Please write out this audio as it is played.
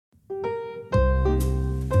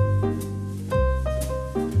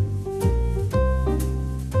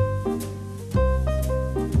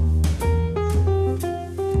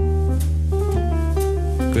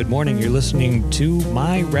Good morning. You're listening to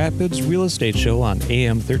My Rapids Real Estate Show on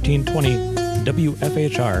AM 1320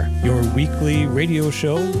 WFHR, your weekly radio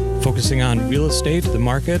show focusing on real estate, the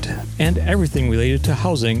market, and everything related to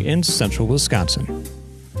housing in central Wisconsin.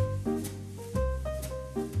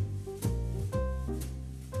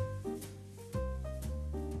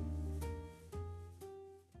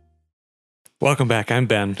 Welcome back. I'm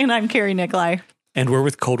Ben. And I'm Carrie Nicolai. And we're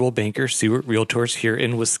with Coldwell Banker Stewart Realtors here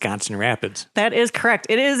in Wisconsin Rapids. That is correct.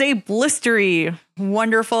 It is a blistery,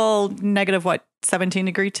 wonderful, negative, 17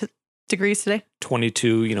 degrees today?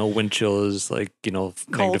 22, wind chill is like, Cold.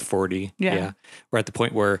 negative 40. Yeah. We're at the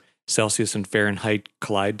point where Celsius and Fahrenheit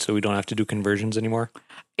collide, so we don't have to do conversions anymore.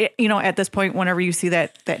 At this point, whenever you see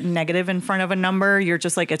that negative in front of a number, you're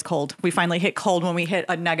just like, it's cold. We finally hit cold when we hit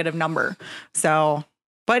a negative number. So,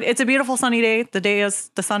 but it's a beautiful sunny day.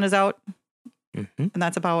 The sun is out. Mm-hmm. And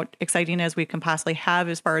that's about exciting as we can possibly have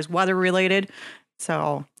as far as weather related.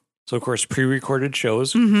 So of course, pre-recorded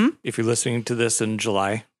shows. Mm-hmm. If you're listening to this in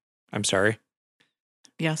July, I'm sorry.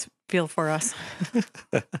 Yes, feel for us.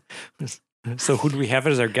 So who do we have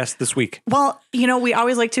as our guest this week? Well, we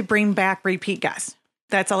always like to bring back repeat guests.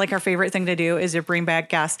 That's like our favorite thing to do is to bring back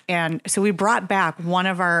guests. And so we brought back one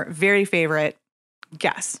of our very favorite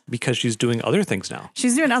guests. Because she's doing other things now.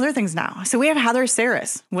 She's doing other things now. So we have Heather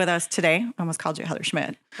Saris with us today. I almost called you Heather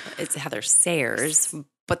Schmidt. It's Heather Sayers,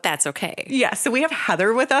 but that's okay. Yeah, so we have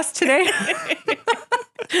Heather with us today.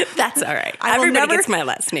 That's all right. Everybody gets my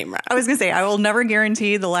last name right. I was going to say, I will never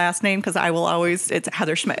guarantee the last name because I will always, it's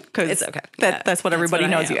Heather Schmidt. It's okay. That's what everybody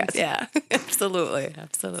knows you as. Yeah, absolutely.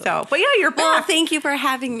 So, but yeah, you're back. Well, thank you for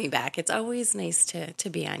having me back. It's always nice to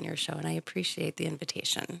be on your show, and I appreciate the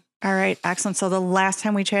invitation. All right, excellent. So the last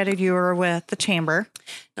time we chatted, you were with the Chamber.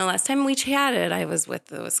 No, last time we chatted, I was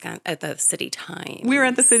with at the City Times. We were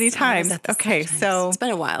at the City Times. Okay, so it's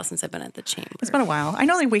been a while since I've been at the Chamber. It's been a while. I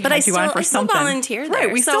know that we had you on for something. I still volunteer there.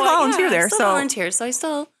 Right, we still volunteer there. I still volunteer, so I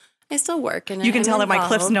still work. And you can tell that my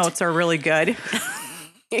Cliff's notes are really good.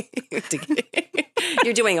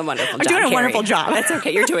 You're doing a wonderful job. I'm doing a Carrie. wonderful job. That's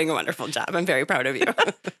okay. You're doing a wonderful job. I'm very proud of you.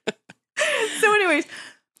 So anyways,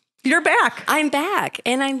 you're back. I'm back,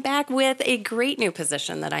 and I'm back with a great new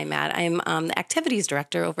position that I'm at. I'm the activities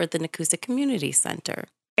director over at the Nakusa Community Center.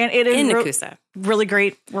 And it is in Nakusa. Really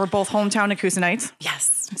great. We're both hometown Nakusanites.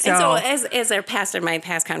 Yes. So as my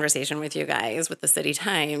past conversation with you guys with the City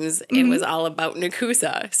Times, it was all about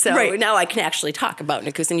Nakusa. So now I can actually talk about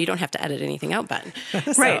Nakusa, and you don't have to edit anything out, Ben.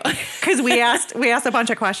 Right. Because we asked a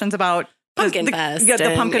bunch of questions about Pumpkin Fest.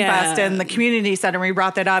 The Pumpkin Fest and the community center. We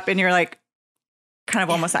brought that up, and you're like, kind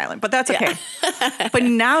of almost silent, but that's okay. But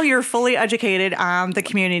now you're fully educated on the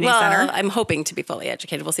community center. I'm hoping to be fully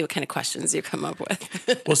educated. We'll see what kind of questions you come up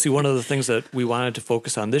with. Well, see, one of the things that we wanted to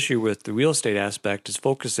focus on this year with the real estate aspect is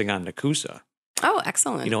focusing on Nakusa. Oh,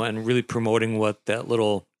 excellent. And really promoting what that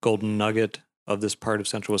little golden nugget of this part of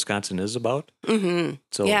central Wisconsin is about. Mm-hmm.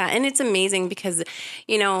 So yeah, and it's amazing because,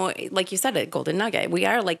 like you said, a golden nugget, we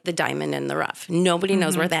are like the diamond in the rough. Nobody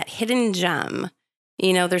knows where that hidden gem.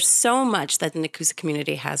 There's so much that the Nakusa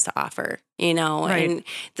community has to offer, and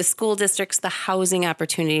the school districts, the housing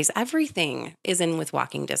opportunities, everything is in with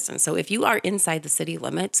walking distance. So if you are inside the city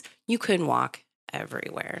limits, you can walk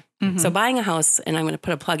everywhere. Mm-hmm. So buying a house, and I'm going to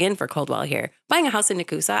put a plug in for Coldwell here, buying a house in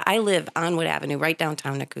Nakusa, I live on Wood Avenue, right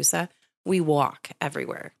downtown Nakusa. We walk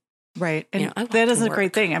everywhere. Right. And that is a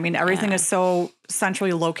great thing. I mean, everything is so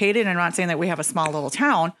centrally located. And I'm not saying that we have a small little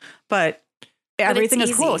town, but everything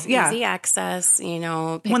is close. Yeah. Easy access,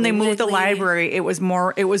 When they moved the library, it was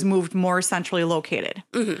moved more centrally located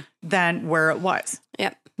than where it was.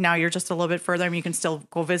 Yep. Now you're just a little bit further and you can still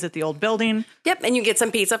go visit the old building. Yep. And you get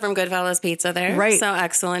some pizza from Goodfellas Pizza there. Right. So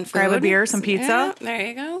excellent food. Grab a beer, some pizza. Yeah, there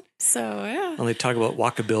you go. So, yeah. And they talk about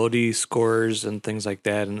walkability scores and things like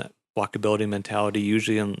that, and that walkability mentality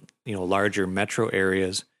usually in, larger metro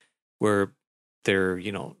areas where they're,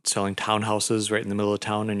 selling townhouses right in the middle of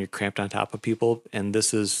town and you're cramped on top of people. And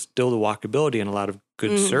this is still the walkability and a lot of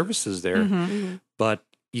good services there. Mm-hmm. But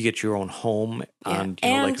you get your own home on,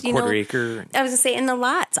 like a quarter acre. I was going to say, and the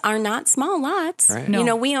lots are not small lots. Right.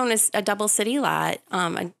 No. We own a double city lot,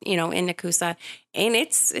 in Nakusa, and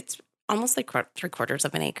it's almost like 3/4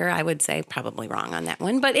 of an acre. I would say probably wrong on that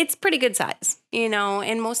one, but it's pretty good size,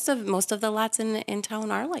 and most of the lots in town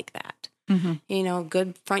are like that. Mm-hmm.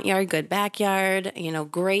 Good front yard, good backyard,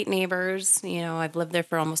 great neighbors. I've lived there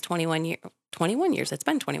for almost 21 years. 21 years. It's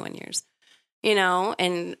been 21 years,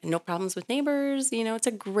 and no problems with neighbors. It's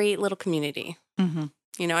a great little community, and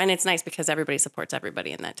it's nice because everybody supports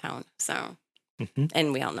everybody in that town. So,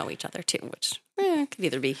 and we all know each other too, which could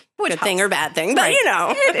either be a good thing or bad thing, but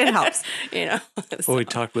it helps. Well, we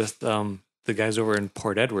talked with the the guys over in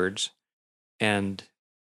Port Edwards, and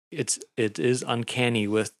it is uncanny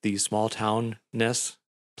with the small townness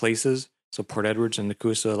places. So Port Edwards and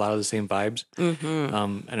Nakusa, a lot of the same vibes.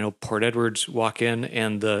 I know Port Edwards, walk in,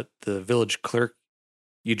 and the village clerk,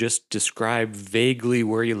 you just describe vaguely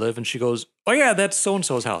where you live, and she goes, "Oh yeah, that's so and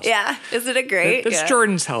so's house. Yeah, isn't it great? That's Yeah.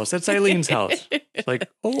 Jordan's house. That's Eileen's house." It's like,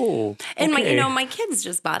 oh, And okay. my kids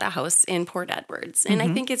just bought a house in Port Edwards, and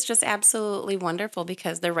I think it's just absolutely wonderful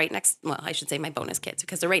because they're right next. Well, I should say my bonus kids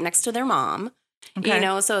because they're right next to their mom. Okay. You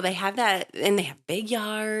know, so they have that, and they have big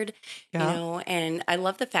yard. Yeah. You know, and I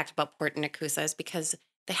love the fact about Port and Nakusa is because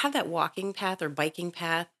they have that walking path or biking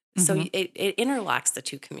path, so it interlocks the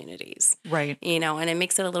two communities. Right. You know, and it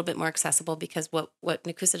makes it a little bit more accessible because what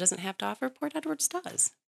Nakusa doesn't have to offer, Port Edwards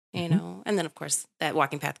does. You know, and then of course that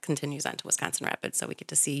walking path continues on to Wisconsin Rapids, so we get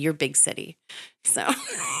to see your big city. So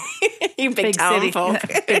you big town city, folk,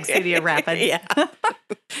 big city of Rapids. Yeah,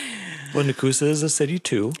 Well, Nakusa is a city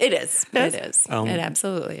too. it is. Yes. It is. It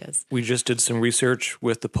absolutely is. We just did some research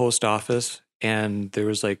with the post office, and there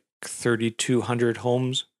was like 3,200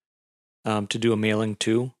 homes to do a mailing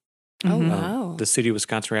to. Oh wow. The city of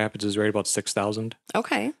Wisconsin Rapids is right about 6,000.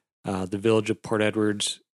 Okay. The village of Port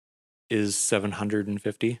Edwards is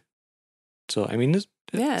 750. So I mean,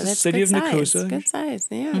 Yeah, the that's city good of size. Nakusa. Good size.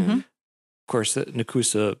 Yeah. Of course, the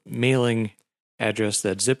Nakusa mailing address,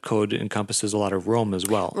 that zip code encompasses a lot of Rome as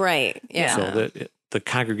well. Right. Yeah. So the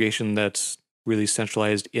congregation that's really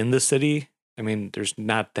centralized in the city, I mean, there's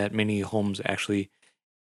not that many homes actually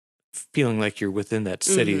feeling like you're within that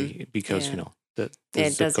city because, Yeah. you know, the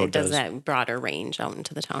it zip does. code It does that broader range out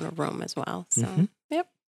into the town of Rome as well. So yep.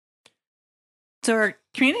 So our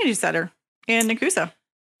community center in Nakusa.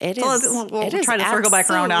 It So is. we'll it is try to circle back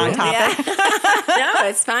around on absolutely- topic. Yeah. No,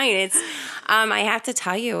 it's fine. It's. I have to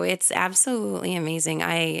tell you, it's absolutely amazing.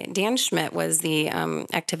 Dan Schmidt was the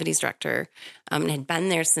activities director, and had been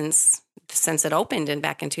there since it opened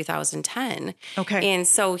back in 2010. Okay. And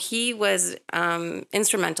so he was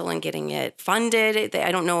instrumental in getting it funded.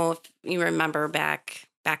 I don't know if you remember back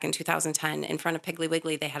in 2010, in front of Piggly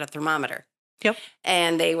Wiggly, they had a thermometer. Yep.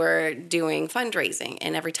 And they were doing fundraising.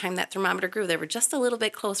 And every time that thermometer grew, they were just a little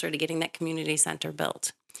bit closer to getting that community center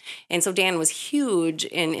built. And so Dan was huge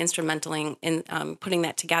in instrumental in putting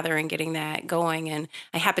that together and getting that going. And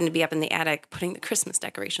I happened to be up in the attic putting the Christmas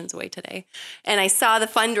decorations away today. And I saw the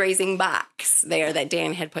fundraising box there that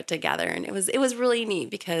Dan had put together. And it was really neat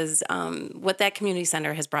because what that community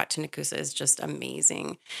center has brought to Nakusa is just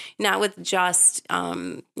amazing. Not with just,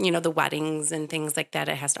 the weddings and things like that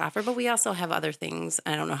it has to offer, but we also have other things.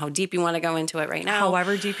 I don't know how deep you want to go into it right now.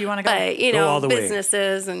 However deep you want to go. But, Go all the way.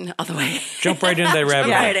 businesses and all the way. Jump right into that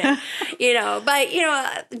rabbit hole. Right in.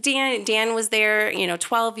 Dan was there,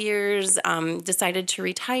 12 years, decided to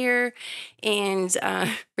retire. And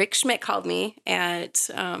Rick Schmidt called me at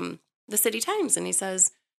the City Times and he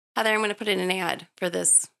says, "Heather, I'm going to put in an ad for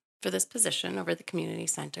this position over at the community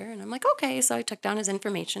center." And I'm like, okay. So I took down his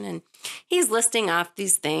information and he's listing off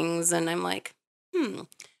these things. And I'm like, I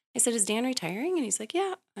said, "Is Dan retiring?" And he's like,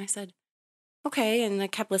 "Yeah." I said, "Okay." And I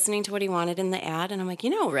kept listening to what he wanted in the ad. And I'm like,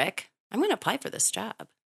 Rick, I'm going to apply for this job.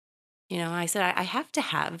 I said, I have to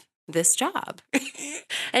have this job.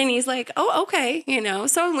 And he's like, "Oh, okay."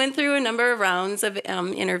 So I went through a number of rounds of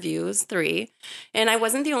interviews, 3. And I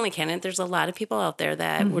wasn't the only candidate. There's a lot of people out there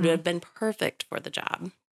that would have been perfect for the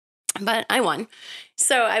job. But I won.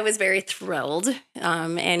 So I was very thrilled.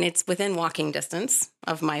 And it's within walking distance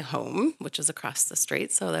of my home, which is across the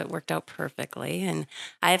street. So that worked out perfectly. And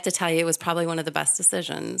I have to tell you, it was probably one of the best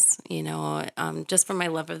decisions, just for my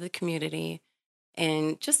love of the community.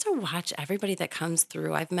 And just to watch everybody that comes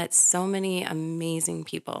through. I've met so many amazing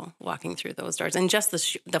people walking through those doors in just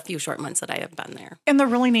the few short months that I have been there. And the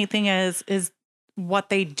really neat thing is what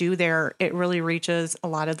they do there. It really reaches a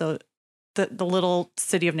lot of the little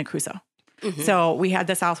city of Nakusa. Mm-hmm. So we had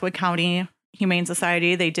the Southwood County Humane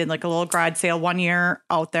Society. They did like a little garage sale one year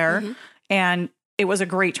out there. And it was a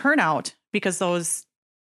great turnout because there's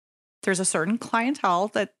a certain clientele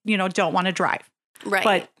that, don't want to drive. Right.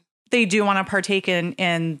 But they do want to partake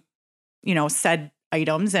in said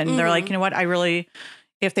items. And they're like, you know what,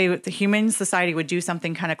 if the Humane Society would do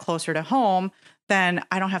something kind of closer to home, then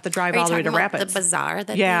I don't have to drive all the way to Rapids. The bazaar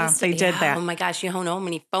that they did that. Oh my gosh, you don't know how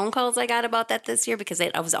many phone calls I got about that this year because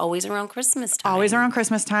I was always around Christmas time. Always around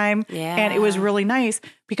Christmas time. Yeah. And it was really nice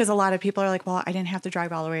because a lot of people are like, well, I didn't have to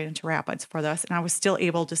drive all the way into Rapids for this. And I was still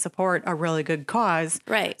able to support a really good cause.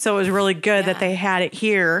 Right. So it was really good that they had it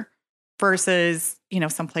here versus,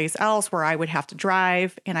 someplace else where I would have to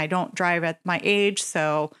drive, and I don't drive at my age.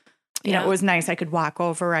 So, it was nice. I could walk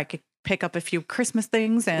over. I could pick up a few Christmas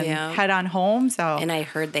things and Yeah. head on home. So And I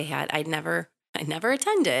heard they had, I never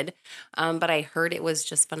attended, but I heard it was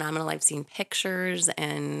just phenomenal. I've seen pictures,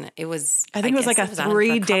 and it was, I think it was guess like a was on for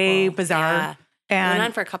 3-day couple- bazaar. Yeah. It went on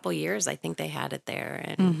And for a couple years. I think they had it there,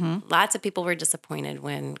 and Mhm. lots of people were disappointed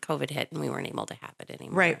when COVID hit and we weren't able to have it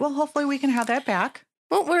anymore. right. Well, hopefully we can have that back.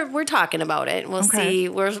 Well, we're talking about it. We'll Okay. see.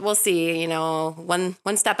 We'll see. You know, one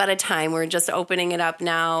step at a time. We're just opening it up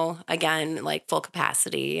now again, like full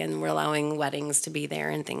capacity, and we're allowing weddings to be there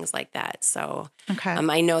and things like that. So, Okay.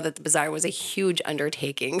 I know that the bazaar was a huge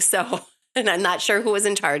undertaking. So, and I'm not sure who was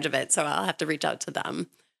in charge of it. So I'll have to reach out to them.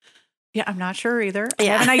 Yeah, I'm not sure either.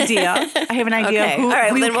 Yeah. I have an idea. I have an idea Okay. who, All right.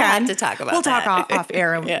 who Well, then we'll can. have to talk about We'll talk that. off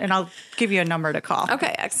air, and, Yeah. and I'll give you a number to call.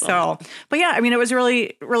 Okay. Excellent. So, but yeah, I mean, it was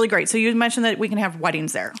really, really great. So you mentioned that we can have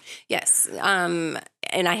weddings there. Yes.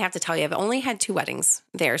 And I have to tell you, I've only had 2 weddings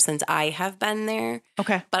there since I have been there.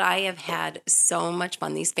 Okay. But I have had so much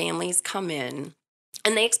fun. These families come in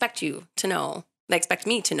and they expect you to know. They expect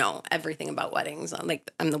me to know everything about weddings.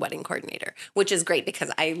 Like, I'm the wedding coordinator, which is great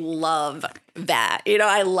because I love that. You know,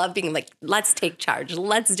 I love being like, let's take charge.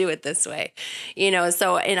 Let's do it this way. You know,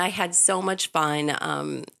 so, and I had so much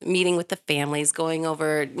fun meeting with the families, going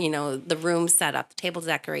over, you know, the room setup, the table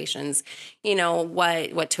decorations, you know,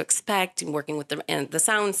 what to expect, and working with the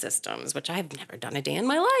sound systems, which I've never done a day in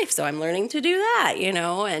my life. So I'm learning to do that, you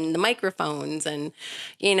know, and the microphones, and,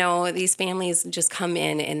 you know, these families just come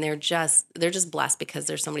in and they're just blessed because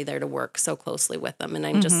there's somebody there to work so closely with them. And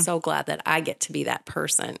I'm just so glad that I get to be that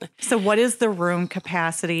person. So what is the room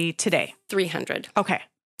capacity today? 300. Okay.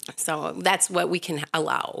 So that's what we can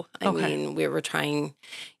allow. I Okay. mean, we were trying,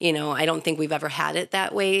 you know, I don't think we've ever had it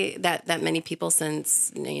that way, that many people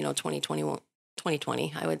since, you know,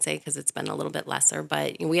 2020, I would say, because it's been a little bit lesser,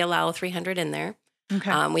 but we allow 300 in there.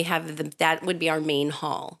 Okay. We have that would be our main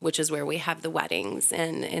hall, which is where we have the weddings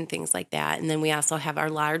and things like that. And then we also have our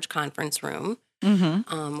large conference room,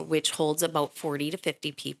 which holds about 40 to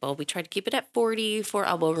 50 people. We try to keep it at 40 for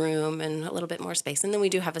elbow room and a little bit more space. And then we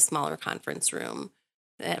do have a smaller conference room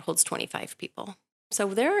that holds 25 people. So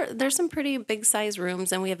there's some pretty big size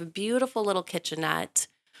rooms, and we have a beautiful little kitchenette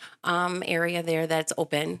area there that's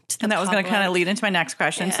open to the And that was going to kind of lead into my next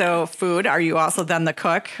question. Yeah. So food, are you also then the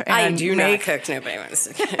cook? I And do not cook. Nobody wants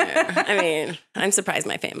to cook. I mean, I'm surprised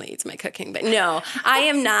my family eats my cooking, but no, I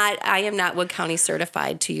am not Wood County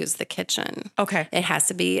certified to use the kitchen. Okay. It has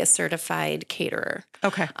to be a certified caterer.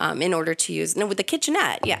 Okay. In order to use, with the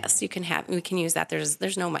kitchenette, yes, we can use that.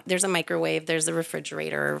 There's a microwave, there's a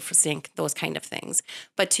refrigerator, for sink, those kind of things.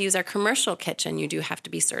 But to use our commercial kitchen, you do have to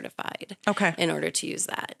be certified. Okay. In order to use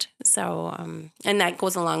that. So, and that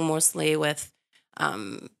goes along mostly with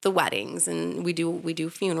the weddings, and we do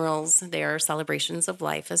funerals. There are celebrations of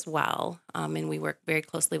life as well, and we work very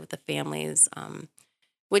closely with the families,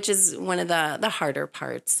 which is one of the harder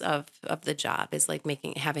parts of the job, is like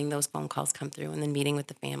having those phone calls come through and then meeting with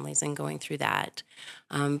the families and going through that.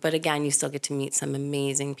 But again, you still get to meet some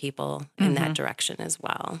amazing people in that direction as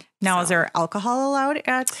well. Now, So- is there alcohol allowed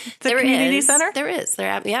at the There community is. center? There is.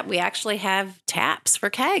 We actually have taps for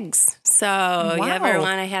kegs. So you Wow. ever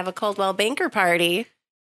want to have a Coldwell Banker party,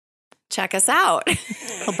 check us out.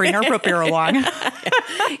 We'll bring our root beer along.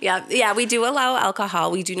 Yeah, we do allow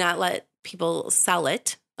alcohol. We do not let people sell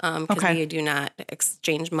it because Okay. we do not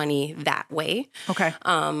exchange money that way Okay.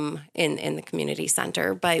 in the community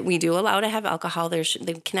center. But we do allow to have alcohol. They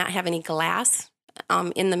cannot have any glass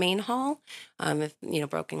in the main hall. If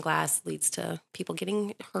broken glass leads to people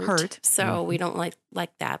getting hurt. So we don't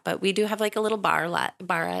like that. But we do have like a little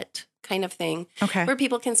barette kind of thing Okay. where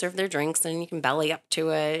people can serve their drinks and you can belly up to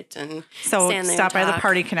it and So stand there stop and by the talk.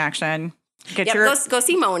 Party Connection. Get Yep, your go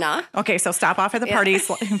see Mona. okay. So stop off at the Yeah.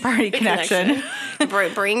 party connection.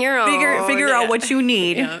 Bring your own. Figure out what you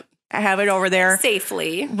need. Yeah. Have it over there.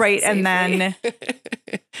 Safely. Right. And Safely.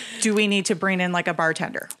 then do we need to bring in like a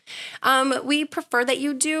bartender? We prefer that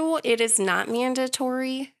you do. It is not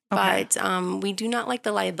mandatory. Okay. But we do not like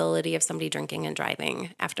the liability of somebody drinking and driving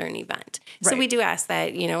after an event. So Right. we do ask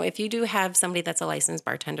that, if you do have somebody that's a licensed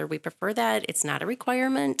bartender, we prefer that. It's not a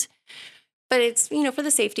requirement, but it's, for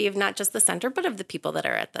the safety of not just the center, but of the people that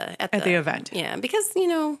are at the event. Yeah, because,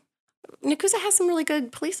 Nakusa has some really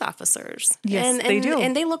good police officers. Yes, they do.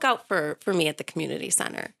 And they look out for me at the community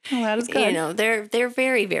center. Well, that is good. They're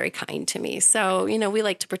very, very kind to me. So, we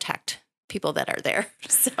like to protect people that are there.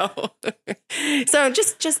 So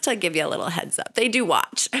just to give you a little heads up, they do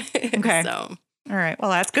watch. Okay. So All right. Well,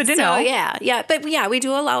 that's good to know. yeah. But yeah, we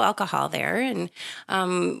do allow alcohol there. And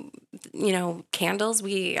candles.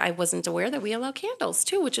 I wasn't aware that we allow candles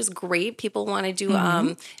too, which is great. People want to do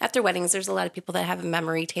after weddings. There's a lot of people that have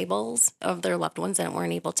memory tables of their loved ones that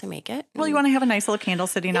weren't able to make it. Well, you want to have a nice little candle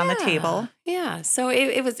sitting on the table. Yeah. So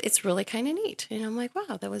it's really kind of neat. And I'm like,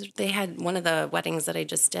 wow, they had one of the weddings that I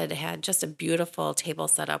just did had just a beautiful table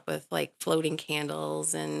set up with like floating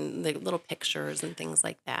candles and the little pictures and things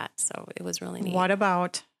like that. So it was really neat. What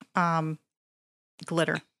about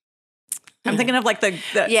glitter? I'm thinking of like the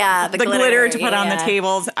glitter to put on the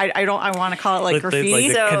tables. I want to call it like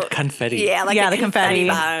graffiti. Like the confetti. Yeah, like the confetti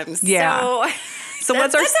bombs. Yeah. So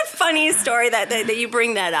that's a funny story that you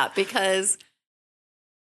bring that up because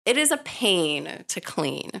it is a pain to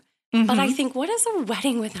clean. Mm-hmm. But I think, what is a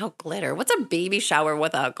wedding without glitter? What's a baby shower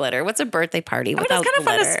without glitter? What's a birthday party without glitter? It's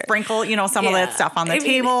kind of fun to sprinkle, some of that stuff on the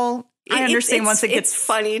table. I understand once it gets... It's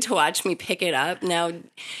funny to watch me pick it up now.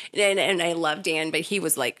 And I love Dan, but he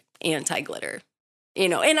was like anti-glitter.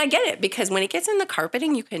 And I get it because when it gets in the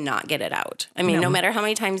carpeting, you cannot get it out. I mean, no matter how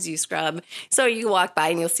many times you scrub. So you walk by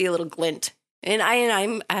and you'll see a little glint. And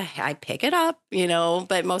I pick it up,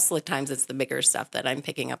 but most of the times it's the bigger stuff that I'm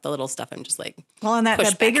picking up. The little stuff I'm just like, well, and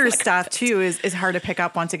that bigger stuff too is hard to pick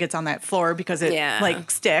up once it gets on that floor because it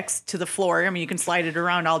like sticks to the floor. I mean, you can slide it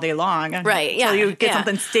around all day long, right? Yeah, so you get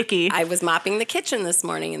something sticky. I was mopping the kitchen this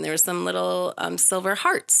morning, and there were some little silver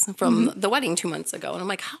hearts from the wedding 2 months ago, and I'm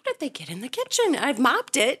like, how did they get in the kitchen? I've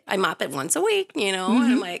mopped it. I mop it once a week, and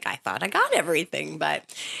I'm like, I thought I got everything, but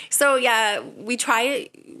so yeah, we try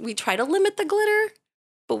to limit the glitter,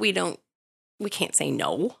 but we can't say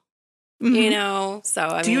no, so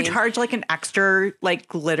I mean, you charge like an extra like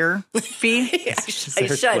glitter fee?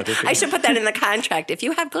 I should put that in the contract. If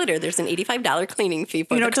you have glitter, there's an $85 cleaning fee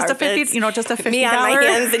for the just carpets. just a $50. Me on my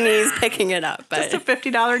hands and knees picking it up. But. Just a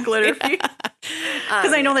 $50 glitter fee.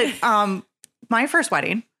 Because I know that my first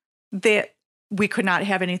wedding, that we could not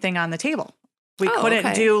have anything on the table. We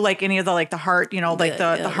couldn't do like any of the heart,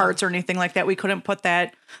 the hearts or anything like that. We couldn't put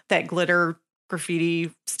that glitter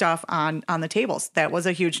graffiti stuff on the tables. That was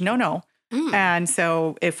a huge no-no. And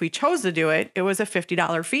so if we chose to do it, it was a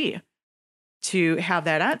 $50 fee to have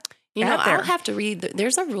that out there. I'll have to read.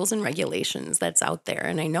 There's a rules and regulations that's out there.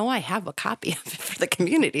 And I know I have a copy of it for the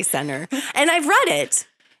community center. And I've read it.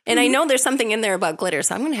 And I know there's something in there about glitter.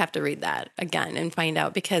 So I'm going to have to read that again and find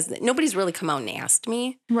out because nobody's really come out and asked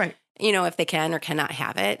me. Right. If they can or cannot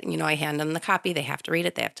have it. I hand them the copy. They have to read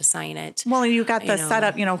it. They have to sign it. Well, and you got the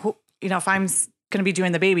setup, if I'm going to be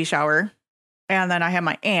doing the baby shower and then I have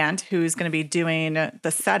my aunt who's going to be doing the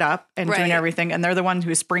setup and doing everything. And they're the one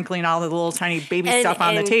who's sprinkling all the little tiny baby stuff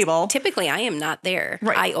on the table. Typically, I am not there.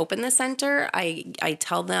 Right. I open the center. I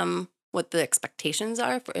tell them what the expectations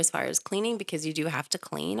are as far as cleaning because you do have to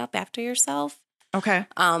clean up after yourself. Okay.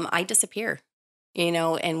 I disappear.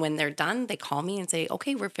 And when they're done, they call me and say,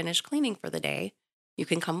 okay, we're finished cleaning for the day. You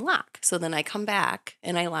can come lock. So then I come back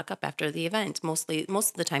and I lock up after the event. Most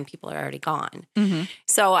of the time people are already gone. Mm-hmm.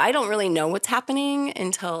 So I don't really know what's happening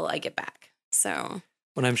until I get back. So.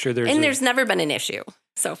 When I'm sure there's never been an issue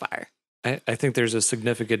so far. I think there's a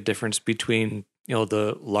significant difference between,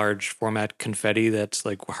 the large format confetti that's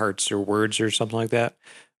like hearts or words or something like that.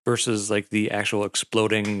 Versus like the actual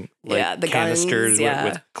exploding the canisters guns,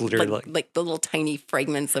 with glitter, like the little tiny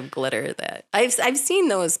fragments of glitter that I've seen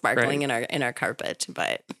those sparkling in our carpet,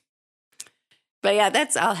 but yeah,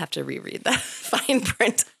 I'll have to reread the fine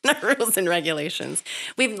print on our rules and regulations.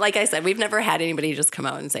 Like I said, we've never had anybody just come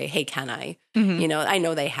out and say, "Hey, can I?" Mm-hmm. I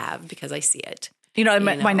know they have because I see it.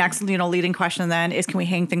 My next leading question then is, can we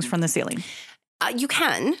hang things from the ceiling? You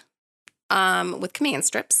can. With command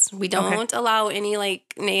strips. We don't allow any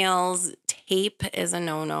like nails. Tape is a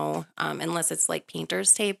no-no, unless it's like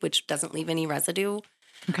painter's tape, which doesn't leave any residue.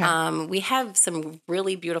 Okay. We have some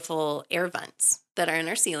really beautiful air vents that are in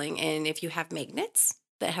our ceiling. And if you have magnets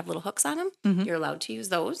that have little hooks on them, you're allowed to use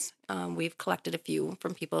those. We've collected a few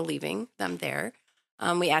from people leaving them there.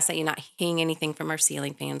 We ask that you not hang anything from our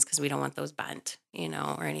ceiling fans because we don't want those bent,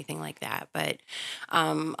 or anything like that. But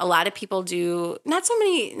a lot of people do not so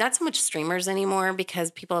much streamers anymore because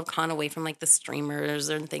people have gone away from like the streamers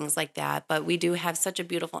and things like that. But we do have such a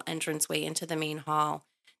beautiful entranceway into the main hall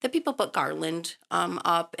that people put garland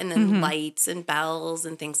up and then lights and bells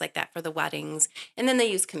and things like that for the weddings. And then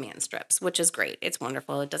they use command strips, which is great. It's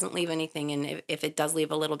wonderful. It doesn't leave anything. And if it does leave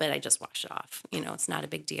a little bit, I just wash it off. It's not a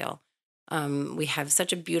big deal. We have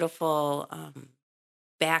such a beautiful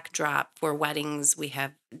backdrop for weddings. We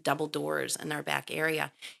have double doors in our back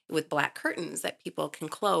area with black curtains that people can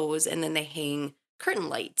close, and then they hang curtain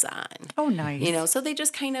lights on. Oh, nice. So they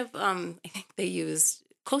just kind of, I think they use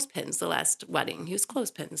clothespins the last wedding. Used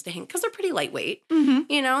clothespins to hang because they're pretty lightweight, Mm-hmm.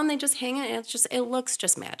 and they just hang it. And it looks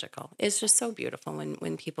just magical. It's just so beautiful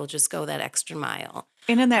when people just go that extra mile.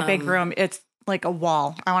 And in that big room, it's like a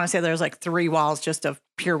wall. I want to say there's like 3 walls just of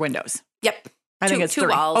pure windows. Yep. I think it's two 3.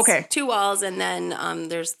 walls. Okay. 2 walls, and then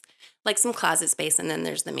there's like some closet space, and then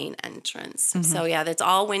there's the main entrance. Mm-hmm. So yeah, that's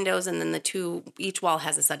all windows, and then each wall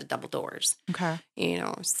has a set of double doors. Okay.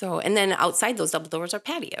 So and then outside those double doors are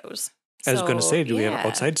patios. I was going to So, say, do we have yeah.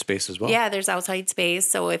 outside space as well? Yeah, there's outside space.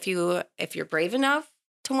 So if you're brave enough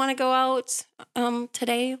to want to go out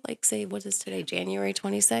today, like say what is today, January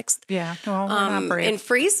 26th, Yeah. Well, we're not brave. and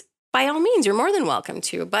freeze, by all means, you're more than welcome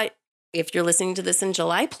to. But if you're listening to this in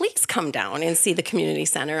July, please come down and see the community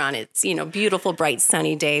center on its, beautiful, bright,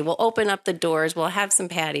 sunny day. We'll open up the doors. We'll have some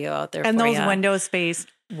patio out there And for those ya. windows face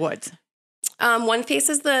woods. One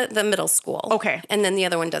faces the middle school. Okay. And then the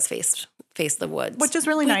other one does face the woods. Which is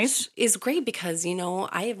really nice. Is great because,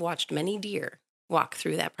 I have watched many deer walk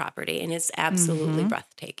through that property, and it's absolutely Mhm.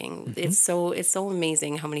 breathtaking. It's so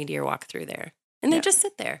amazing how many deer walk through there. And they Yeah. just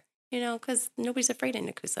sit there. Because nobody's afraid in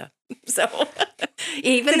Nakusa. So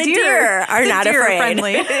even The the deer- deer are the not deer are afraid.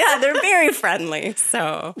 friendly. Yeah, they're very friendly.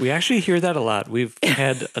 So We actually hear that a lot. We've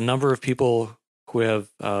had a number of people who have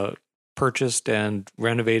purchased and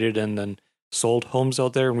renovated and then sold homes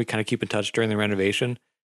out there, and we kind of keep in touch during the renovation.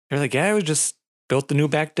 They're like, yeah, I was just built the new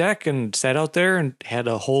back deck and sat out there and had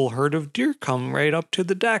a whole herd of deer come right up to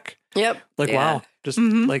the deck. yep. Like, Yeah. wow. Just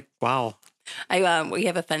Mhm. like, wow. We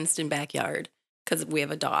have a fenced in backyard because we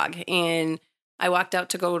have a dog. And I walked out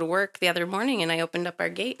to go to work the other morning, and I opened up our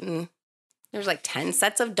gate, and there's like 10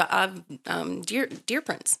 sets of deer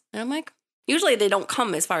prints. And I'm like, usually they don't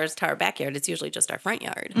come as far as to our backyard. It's usually just our front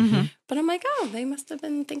yard. Mm-hmm. But I'm like, oh, they must have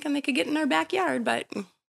been thinking they could get in our backyard. But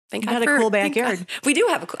thank You God got a for- cool thank backyard. God. We do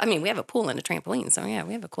have we have a pool and a trampoline. So yeah,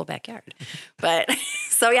 we have a cool backyard. But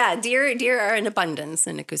so yeah, deer are in abundance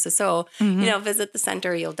in Nakusa. So, Mhm. visit the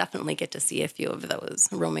center. You'll definitely get to see a few of those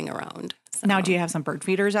roaming around. So. Now, do you have some bird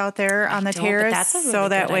feeders out there on the Don't, but terrace? that's a really so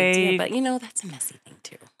that good way, idea. But that's a messy thing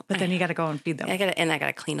too. but then you got to go and feed them. I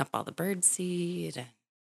gotta clean up all the bird seed.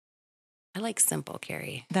 I like simple,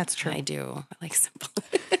 Carrie. That's true. I do. I like simple.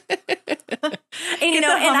 Get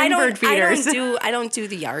the hummingbird feeders. I don't do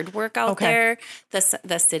the yard work out Okay. there.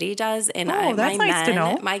 The city does, and Oh, that's nice to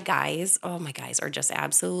know. my guys are just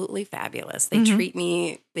absolutely fabulous. They Mhm.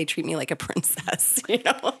 treat me like a princess,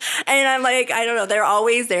 And I'm like, I don't know. They're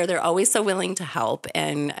always there. They're always so willing to help,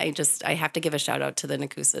 and I have to give a shout out to the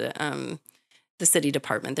Nakusa. The city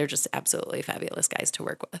department, they're just absolutely fabulous guys to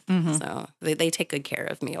work with. Mhm. So they take good care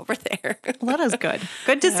of me over there. Well, that is good.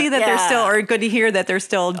 Good to see that they're Yeah. still, or good to hear that they're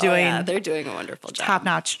still doing they're doing a wonderful job.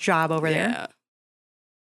 top-notch job over there. Yeah.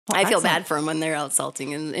 Well, I feel excellent. bad for them when they're out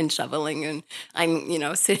salting and shoveling, and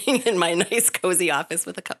I'm, sitting in my nice cozy office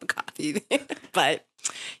with a cup of coffee. but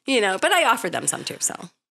I offered them some too. So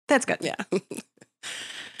That's good. yeah.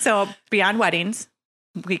 So beyond weddings,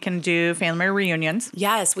 we can do family reunions.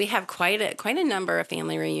 Yes, we have quite a number of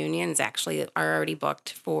family reunions actually are already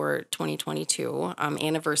booked for 2022.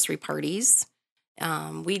 Anniversary parties.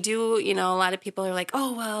 We do, a lot of people are like,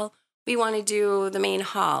 oh, well, we want to do the main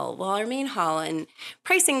hall. Well, our main hall and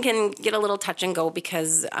pricing can get a little touch and go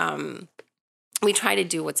because we try to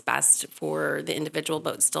do what's best for the individual,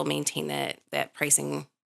 but still maintain that pricing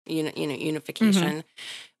unification.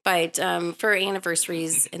 But for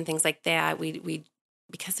anniversaries and things like that, we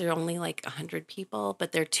because there are only like 100 people,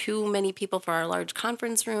 but there are too many people for our large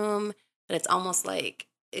conference room. But it's almost like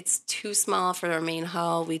it's too small for our main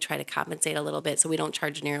hall. We try to compensate a little bit, so we don't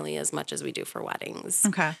charge nearly as much as we do for weddings.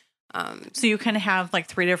 Okay. So you can have like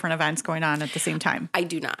 3 different events going on at the same time. I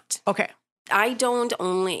do not. Okay. I don't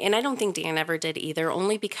and I don't think Dan ever did either,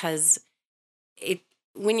 only because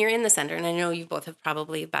when you're in the center, and I know you both have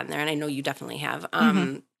probably been there, and I know you definitely have,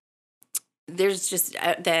 there's just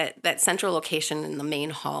that central location in the main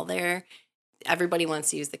hall there. Everybody wants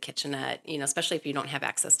to use the kitchenette, especially if you don't have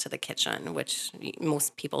access to the kitchen, which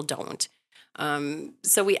most people don't.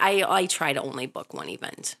 So I try to only book one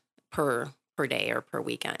event per day or per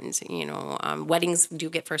weekend. Weddings do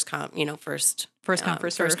get first come, first First come,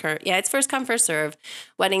 first serve. it's first come, first serve.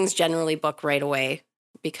 Weddings generally book right away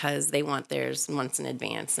because they want theirs months in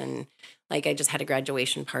advance. And like I just had a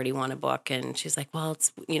graduation party want to book, and she's like, well,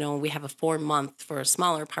 it's we have a 4-month for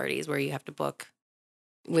smaller parties where you have to book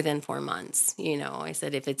within 4 months. I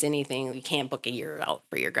said, if it's anything, you can't book a year out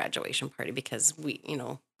for your graduation party because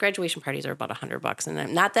graduation parties are about $100,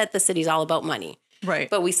 and not that the city's all about money.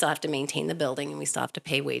 Right. But we still have to maintain the building, and we still have to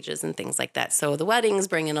pay wages and things like that. So the weddings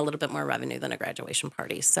bring in a little bit more revenue than a graduation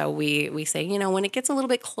party. So we say, when it gets a little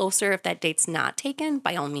bit closer, if that date's not taken,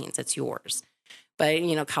 by all means, it's yours.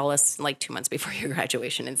 But, call us like 2 months before your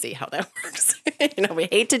graduation and see how that works. We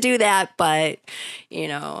hate to do that, but,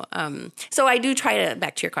 so I do try to,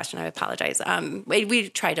 back to your question, I apologize. We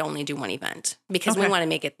try to only do one event because we want to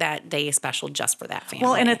make it that day special just for that family.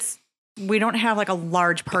 Well, and we don't have like a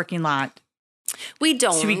large parking lot. We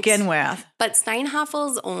don't. To begin with. But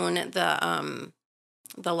Steinhafels own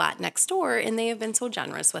the lot next door, and they have been so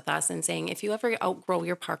generous with us and saying, if you ever outgrow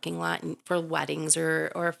your parking lot for weddings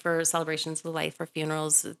or for celebrations of life or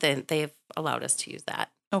funerals, then they've allowed us to use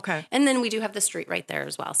that. Okay. And then we do have the street right there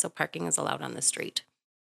as well. So parking is allowed on the street.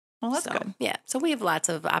 Well, that's good. Yeah. So we have lots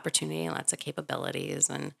of opportunity and lots of capabilities.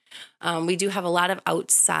 And we do have a lot of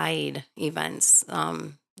outside events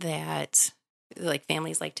that like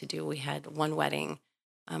families like to do. We had one wedding.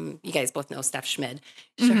 You guys both know Steph Schmid.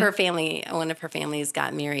 Her family, one of her families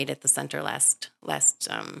got married at the center last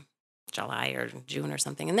July or June or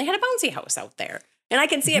something. And they had a bouncy house out there. And I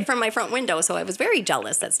could see it from my front window. So I was very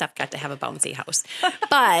jealous that Steph got to have a bouncy house.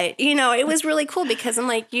 But, it was really cool because I'm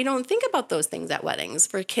like, you don't think about those things at weddings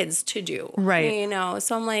for kids to do. Right.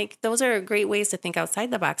 So I'm like, those are great ways to think outside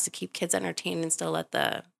the box to keep kids entertained and still let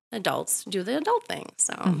the adults do the adult thing.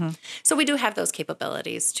 So, so we do have those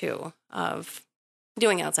capabilities too of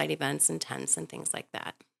doing outside events and tents and things like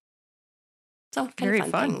that. So kind Very of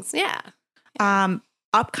fun things. Yeah.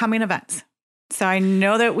 Upcoming events. So I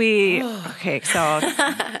know that so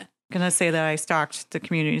I'm going to say that I stalked the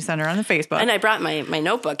community center on the Facebook. And I brought my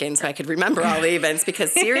notebook in so I could remember all the events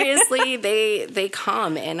because seriously, they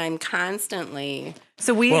come and I'm constantly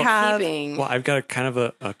So we have... Well, I've got a kind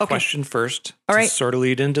of a question first All to right. sort of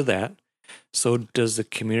lead into that. So does the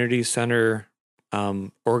community center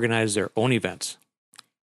organize their own events?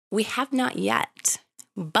 We have not yet,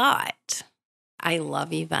 but I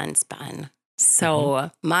love events, Ben.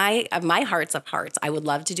 So my hearts of hearts, I would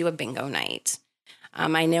love to do a bingo night.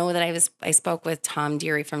 I know that I spoke with Tom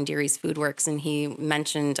Deary from Deary's Food Works, and he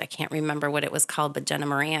mentioned, I can't remember what it was called, but Jenna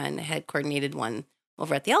Moran had coordinated one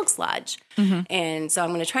over at the Elks Lodge. And so I'm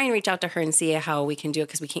going to try and reach out to her and see how we can do it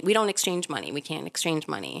because we don't exchange money. We can't exchange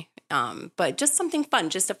money. But just something fun,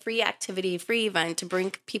 just a free activity, free event to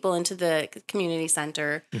bring people into the community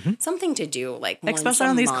center, something to do like especially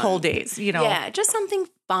on these cold days, Yeah, just something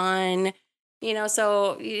fun.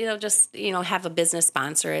 So, just, have a business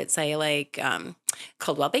sponsor it, say like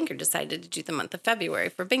Coldwell Banker decided to do the month of February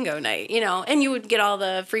for bingo night, and you would get all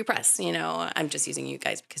the free press, I'm just using you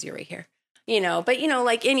guys because you're right here, but,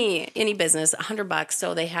 like any business, $100.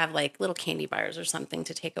 So they have like little candy bars or something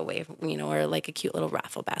to take away, or like a cute little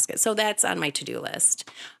raffle basket. So that's on my to-do list.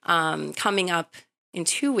 Coming up in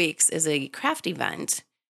 2 weeks is a craft event,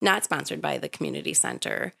 not sponsored by the community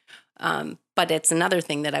center. But it's another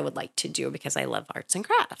thing that I would like to do because I love arts and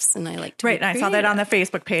crafts and I like to. Right. And I saw that on the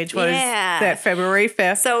Facebook page was that February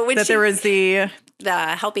 5th. So there was the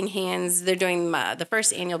Helping Hands. They're doing the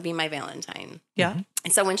first annual Be My Valentine. Yeah.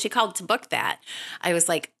 And so when she called to book that, I was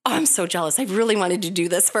like, oh, I'm so jealous. I really wanted to do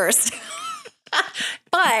this first.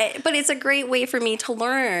 But it's a great way for me to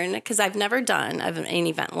learn because I've never done an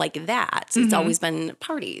event like that. It's always been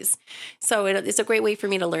parties. So it's a great way for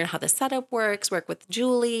me to learn how the setup works, work with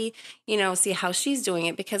Julie, see how she's doing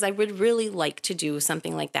it because I would really like to do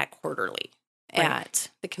something like that quarterly at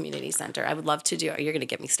the community center. I would love to do, you're going to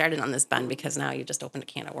get me started on this, Ben, because now you just opened a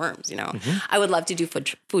can of worms, I would love to do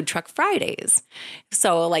food truck Fridays.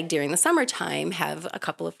 So like during the summertime, have a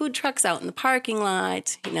couple of food trucks out in the parking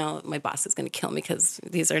lot. My boss is going to kill me because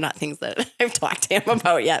these are not things that I've talked to him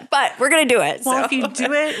about yet, but we're going to do it. Well, so. if you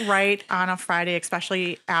do it right on a Friday,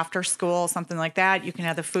 especially after school, something like that, you can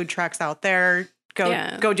have the food trucks out there.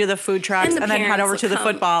 Go do the food trucks and then head over to the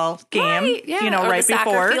football game, right, right the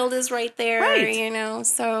before. Soccer field is right there, right.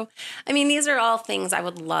 So, I mean, these are all things I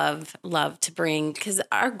would love to bring because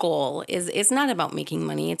our goal is not about making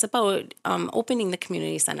money. It's about opening the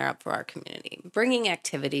community center up for our community, bringing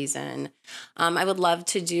activities in. I would love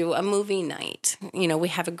to do a movie night. We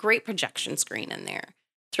have a great projection screen in there.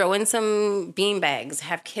 Throw in some bean bags,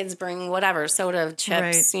 have kids bring whatever, soda,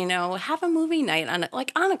 chips, have a movie night on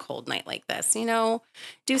a cold night like this,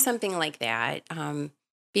 do something like that.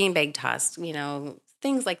 Bean bag toss,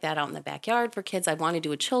 things like that out in the backyard for kids. I want to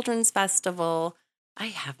do a children's festival. I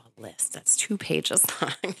have a list that's 2 pages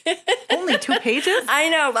long. Only 2 pages? I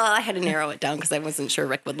know. Well, I had to narrow it down because I wasn't sure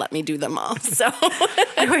Rick would let me do them all. So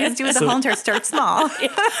I always do the volunteer start small.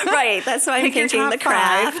 Right. That's why I'm Pick your thinking the top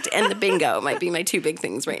 5. craft and the bingo might be my 2 big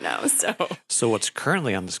things right now. So what's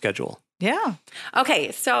currently on the schedule? Yeah.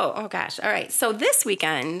 Okay. So, oh gosh. All right. So this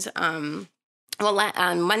weekend, on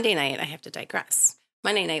Monday night, I have to digress.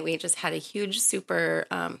 Monday night, we just had a huge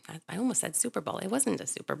I almost said Super Bowl. It wasn't a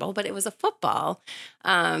Super Bowl, but it was a football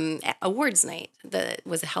awards night that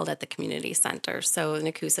was held at the community center. So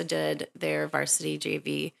Nakusa did their varsity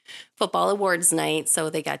JV football awards night. So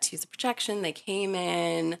they got to use the projection. They came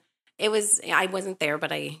in. I wasn't there,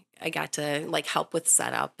 but I got to like help with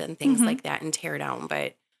setup and things like that and tear down.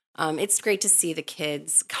 But it's great to see the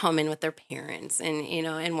kids come in with their parents and,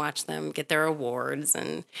 and watch them get their awards.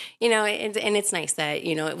 And, and it's nice that,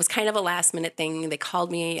 it was kind of a last minute thing. They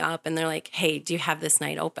called me up and they're like, hey, do you have this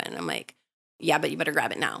night open? I'm like, yeah, but you better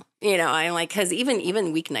grab it now. I'm like, because even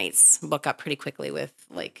weeknights book up pretty quickly with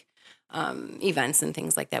like events and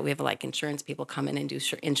things like that. We have like insurance people come in and do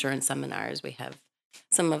insurance seminars. We have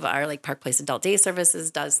some of our like Park Place Adult Day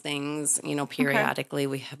Services does things, periodically.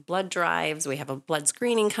 We have blood drives. We have a life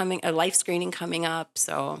screening coming up.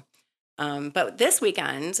 So, but this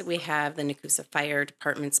weekend we have the Nakusa Fire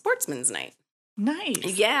Department Sportsman's Night.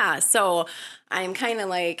 Nice. Yeah. So I'm kind of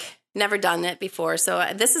like never done it before.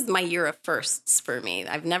 So this is my year of firsts for me.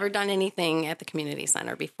 I've never done anything at the community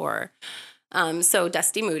center before. So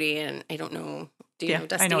Dusty Moody, and I don't know. Do you know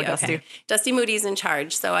Dusty? I know Dusty. Okay. Dusty Moody's in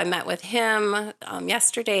charge. So I met with him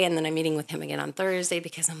yesterday, and then I'm meeting with him again on Thursday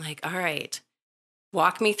because I'm like, all right,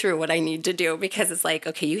 walk me through what I need to do, because it's like,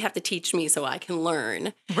 okay, you have to teach me so I can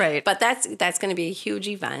learn. Right. But that's going to be a huge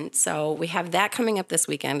event. So we have that coming up this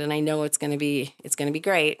weekend, and I know it's going to be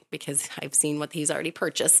great because I've seen what he's already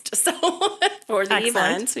purchased. So for the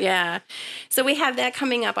event. Yeah. So we have that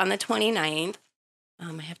coming up on the 29th.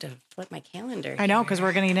 I have to flip my calendar. I know, because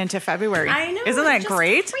we're getting into February. I know. Isn't that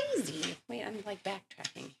great? Crazy. Wait, I'm like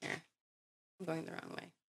backtracking here. I'm going the wrong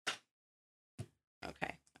way.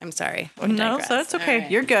 Okay. I'm sorry. No, so that's okay. Right.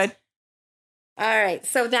 You're good. All right.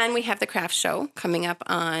 So then we have the craft show coming up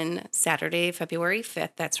on Saturday, February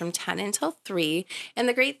 5th. That's from 10 until 3. And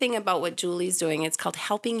the great thing about what Julie's doing, it's called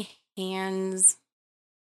Helping Hands.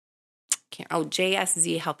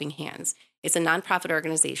 JSZ Helping Hands. It's a nonprofit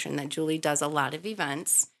organization that Julie does a lot of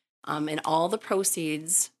events, and all the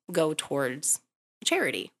proceeds go towards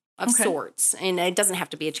charity of sorts. And it doesn't have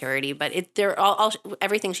to be a charity, but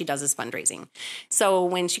everything she does is fundraising. So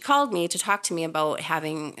when she called me to talk to me about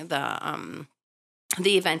having the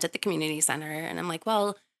event at the community center, and I'm like,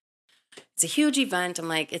 well, it's a huge event. I'm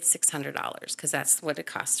like, it's $600 because that's what it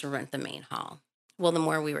costs to rent the main hall. Well, the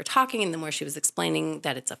more we were talking and the more she was explaining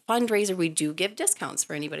that it's a fundraiser, we do give discounts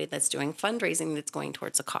for anybody that's doing fundraising that's going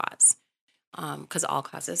towards a cause, because all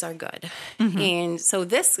causes are good. Mm-hmm. And so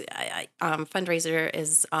this fundraiser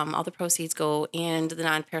is all the proceeds go, and the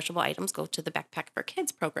non-perishable items go to the Backpack for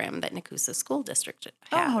Kids program that Nakusa School District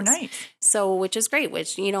has. Oh, nice. So, which is great,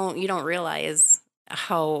 which you don't realize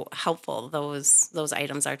how helpful those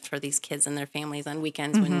items are for these kids and their families on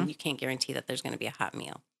weekends when you can't guarantee that there's going to be a hot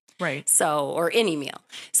meal. Right. So, or any meal.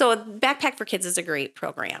 So Backpack for Kids is a great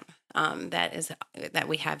program that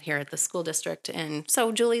we have here at the school district. And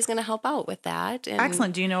so Julie's going to help out with that. And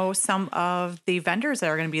excellent. Do you know some of the vendors that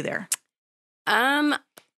are going to be there?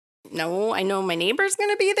 No, I know my neighbor's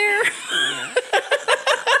going to be there.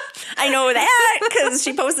 I know that because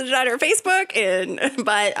she posted it on her Facebook,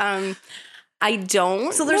 but I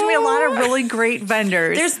don't. So there's going to be a lot of really great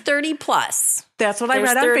vendors. There's 30 plus. That's what I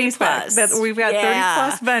read on Facebook. Plus. That we've got 30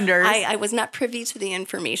 plus vendors. I was not privy to the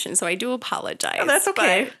information, so I do apologize. Oh, that's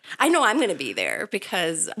okay. But I know I'm going to be there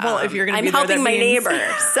because if you're going to be there, I'm helping my neighbor.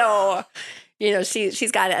 So,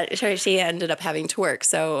 she ended up having to work.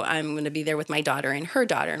 So I'm going to be there with my daughter and her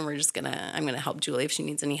daughter, and I'm going to help Julie if she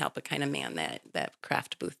needs any help, but kind of man that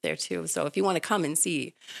craft booth there too. So if you want to come and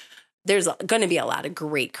see, there's going to be a lot of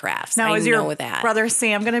great crafts. Now, is your brother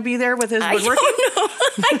Sam going to be there with his woodworking?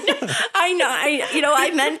 I know.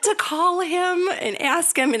 I meant to call him and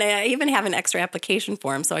ask him, and I even have an extra application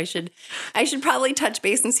for him. So I should probably touch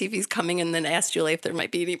base and see if he's coming, and then ask Julie if there might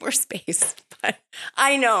be any more space. But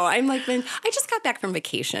I know I'm like, I just got back from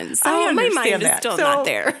vacation, so my mind is still not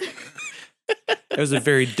there. It was a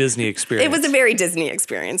very Disney experience. It was a very Disney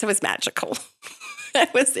experience. It was magical.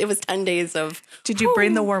 It was 10 days of. Did you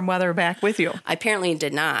bring the warm weather back with you? I apparently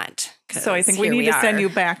did not. So I think we need to send you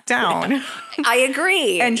back down. I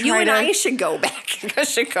agree. And you and I should go back. I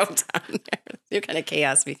should go down there. See what kind of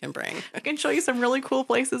chaos we can bring. I can show you some really cool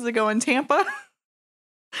places to go in Tampa.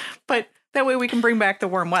 But that way we can bring back the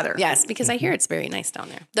warm weather. Yes, because I hear it's very nice down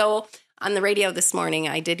there. Though on the radio this morning,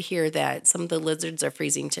 I did hear that some of the lizards are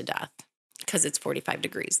freezing to death because it's 45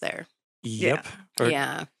 degrees there. Yep.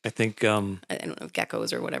 Yeah. I think I don't know,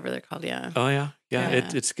 geckos or whatever they're called. Yeah. Oh yeah.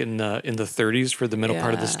 It's getting in the 30s for the middle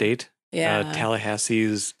part of the state. Yeah.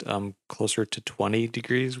 Tallahassee's closer to 20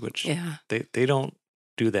 degrees, which they don't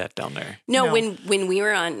do that down there. No, No. when we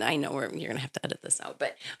were on, I know you're gonna have to edit this out,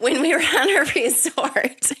 but when we were on our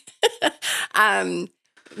resort,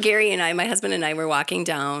 Gary and I, my husband and I, were walking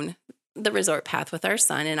down the resort path with our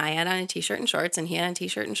son, and I had on a t-shirt and shorts, and he had on a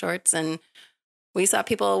t-shirt and shorts, and we saw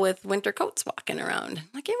people with winter coats walking around.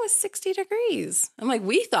 Like, it was 60 degrees. I'm like,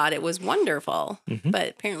 we thought it was wonderful, but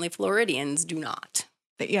apparently Floridians do not.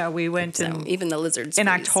 Yeah, we went So even the lizards in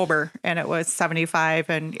freeze. October, and it was 75,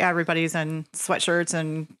 and everybody's in sweatshirts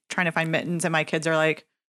and trying to find mittens, and my kids are like,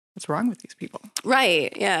 what's wrong with these people?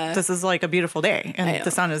 Right? Yeah. This is like a beautiful day, I know. and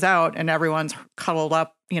the sun is out, and everyone's cuddled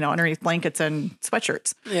up, underneath blankets and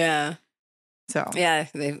sweatshirts. Yeah. So Yeah.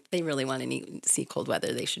 They really want to see cold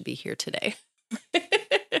weather. They should be here today.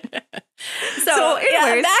 So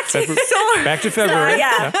anyways, Back to February.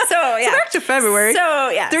 So back to February. So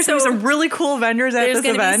yeah, There's going to be some really cool vendors at there's this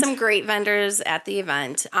going to be event. some great vendors at the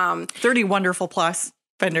event. 30 wonderful plus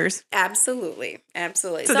vendors. Absolutely. So I'm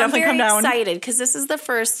definitely very come down. excited because this is the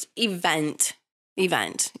first event. We've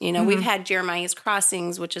had Jeremiah's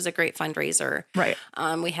Crossings, which is a great fundraiser. Right.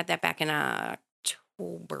 We had that back in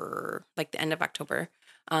October, like the end of October.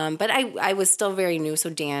 But I was still very new, so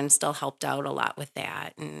Dan still helped out a lot with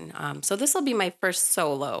that. And so this will be my first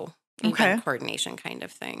solo event coordination kind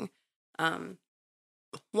of thing.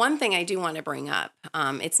 One thing I do want to bring up,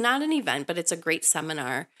 it's not an event, but it's a great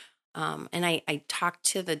seminar. And I talked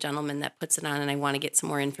to the gentleman that puts it on, and I want to get some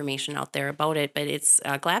more information out there about it. But it's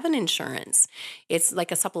Glavin Insurance. It's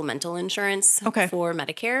like a supplemental insurance for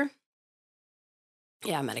Medicare.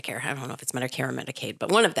 Yeah, Medicare. I don't know if it's Medicare or Medicaid,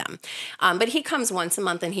 but one of them. But he comes once a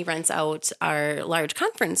month and he rents out our large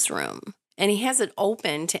conference room, and he has it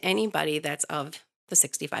open to anybody that's of the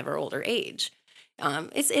 65 or older age.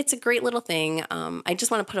 It's a great little thing. I just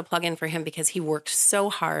want to put a plug in for him because he works so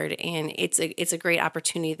hard, and it's a great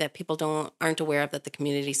opportunity that people aren't aware of that the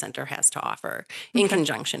community center has to offer in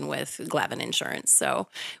conjunction with Glavin Insurance. So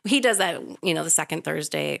he does that, the second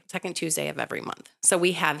Tuesday of every month. So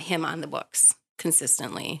we have him on the books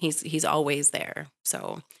consistently. He's always there.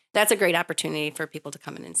 So that's a great opportunity for people to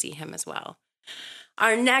come in and see him as well.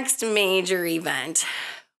 Our next major event,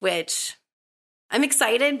 which I'm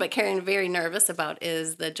excited but Karen very nervous about,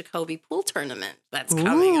 is the Jacoby Pool Tournament that's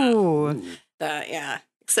coming up.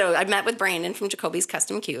 So I met with Brandon from Jacoby's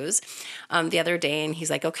Custom Cues the other day, and he's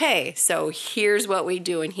like, okay, so here's what we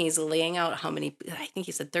do. And he's laying out how many, I think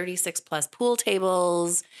he said 36 plus pool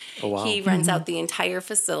tables. Oh, wow. He rents out the entire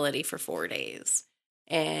facility for 4 days.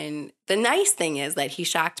 And the nice thing is that he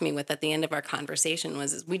shocked me with at the end of our conversation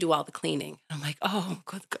is we do all the cleaning. I'm like, oh,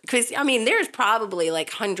 because there's probably like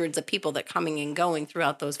hundreds of people that coming and going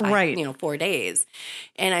throughout those 4 days.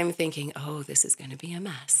 And I'm thinking, oh, this is going to be a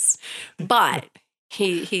mess. But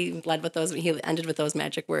he led with those. He ended with those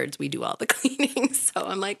magic words. We do all the cleaning. So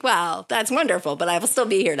I'm like, wow, that's wonderful. But I will still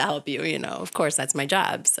be here to help you. Of course, that's my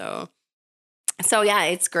job. So yeah,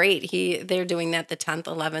 it's great. They're doing that the 10th,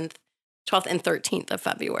 11th, 12th, and 13th of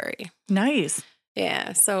February. Nice.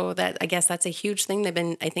 Yeah. So I guess that's a huge thing.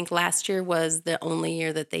 I think last year was the only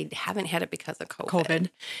year that they haven't had it because of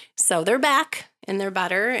COVID. So they're back and they're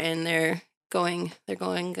better and they're going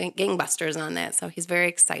gangbusters on that. So he's very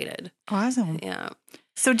excited. Awesome. Yeah.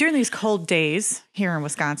 So during these cold days here in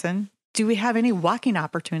Wisconsin, do we have any walking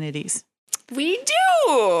opportunities? We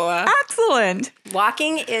do. Excellent.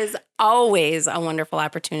 Walking is always a wonderful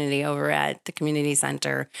opportunity over at the community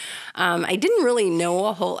center. I didn't really know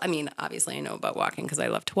obviously I know about walking because I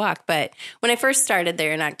love to walk. But when I first started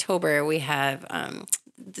there in October, we have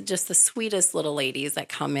just the sweetest little ladies that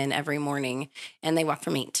come in every morning, and they walk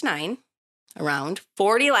from 8 to 9 around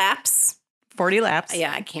 40 laps. 40 laps.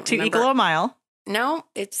 Yeah, I can't to remember. equal a mile. No,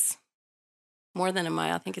 it's more than a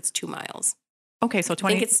mile. I think it's 2 miles. Okay, so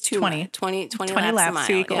 20. I think it's 20 20 laps laps a mile.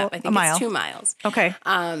 to equal I think a mile. it's 2 miles. Okay.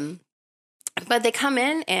 But they come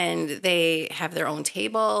in and they have their own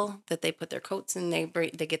table that they put their coats in. They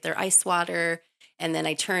get their ice water, and then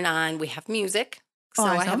I turn on. We have music, so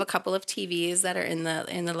I have a couple of TVs that are in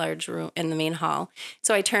the large room in the main hall.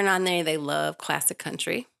 So I turn on there. They love classic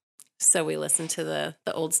country, so we listen to the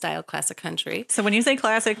old style classic country. So when you say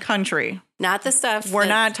classic country, not the stuff we're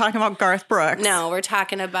not talking about Garth Brooks. No, we're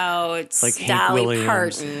talking about like Dolly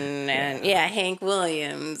Parton and Hank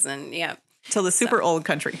Williams and So the super old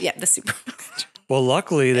country. Yeah, the super old country. Well,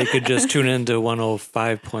 luckily they could just tune into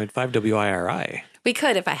 105.5 WIRI. We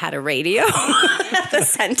could if I had a radio at the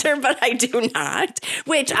center, but I do not.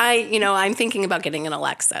 Which I'm thinking about getting an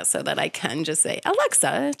Alexa so that I can just say,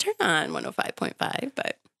 Alexa, turn on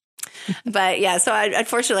 105.5. But yeah, so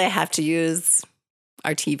unfortunately I have to use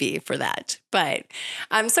our TV for that. But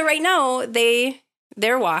so right now they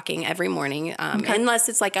They're walking every morning, Okay. unless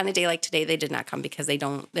it's like on a day like today. They did not come because they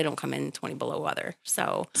don't come in 20 below weather.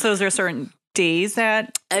 So So is there certain days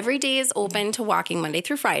that every day is open to walking Monday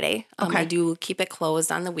through Friday. Okay. I do keep it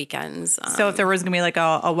closed on the weekends. so if there was going to be like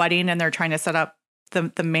a wedding and they're trying to set up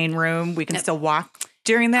the main room, we can still walk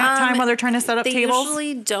during that time while they're trying to set up they tables?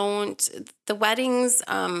 usually don't. The weddings,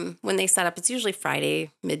 when they set up, it's usually Friday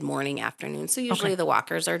mid-morning, afternoon. So usually the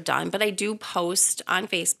walkers are done. But I do post on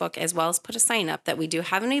Facebook as well as put a sign up that we do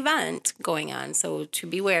have an event going on. So to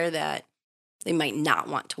beware that they might not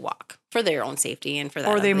want to walk for their own safety and for that.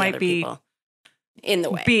 Or they of the might other be people in the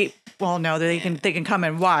way. No, they can come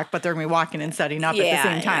and walk, but they're going to be walking and setting up at the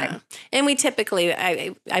same time. Yeah. And we typically,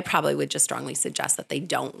 I probably would just strongly suggest that they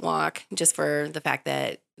don't walk, just for the fact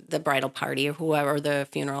that the bridal party or whoever, the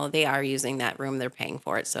funeral, they are using that room. They're paying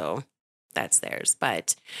for it. So that's theirs.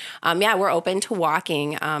 But we're open to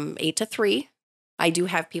walking 8 to 3. I do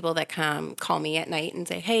have people that call me at night and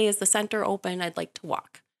say, hey, is the center open? I'd like to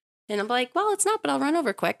walk. And I'm like, well, it's not, but I'll run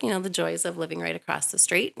over quick. The joys of living right across the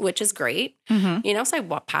street, which is great. Mm-hmm. So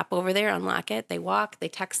I pop over there, unlock it. They walk, they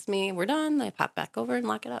text me, we're done. I pop back over and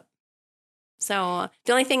lock it up. So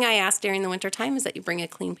the only thing I ask during the winter time is that you bring a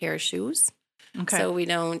clean pair of shoes. Okay. So we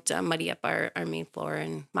don't muddy up our main floor,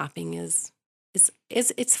 and mopping is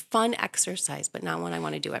it's fun exercise, but not one I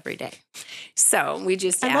want to do every day. So we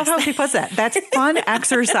just I love how she puts that. That's fun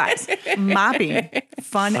exercise. Mopping,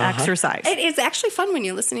 fun exercise. It's actually fun when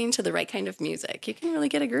you're listening to the right kind of music. You can really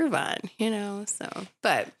get a groove on, So,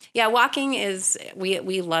 but yeah, walking is,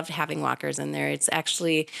 we loved having walkers in there. It's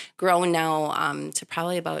actually grown now to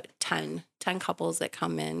probably about 10 couples that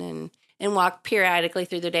come in and walk periodically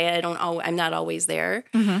through the day. I'm not always there.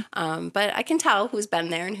 Mm-hmm. But I can tell who's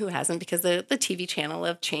been there and who hasn't, because the TV channel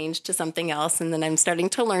have changed to something else. And then I'm starting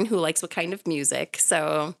to learn who likes what kind of music.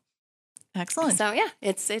 So Excellent. So yeah,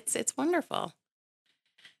 it's wonderful.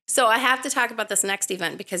 So I have to talk about this next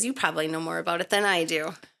event because you probably know more about it than I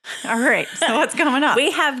do. All right. So what's coming up?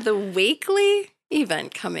 We have the Wakely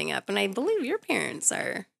event coming up, and I believe your parents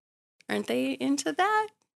aren't they into that?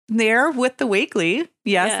 They're with the Wakely.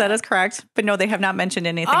 Yes, Yeah. that is correct. But no, they have not mentioned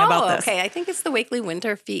anything about this. Okay. I think it's the Wakely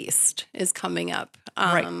Winter Feast is coming up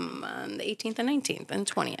Right. on the 18th and 19th and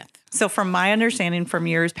 20th. So from my understanding from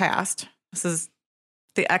years past, this is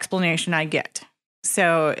the explanation I get.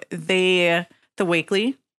 So the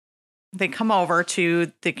Wakely, they come over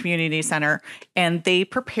to the community center and they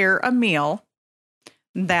prepare a meal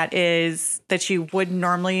that you would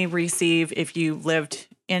normally receive if you lived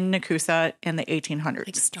in Nakusa in the 1800s.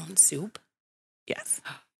 Like stone soup. Yes.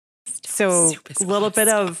 Stone So soup is a little bit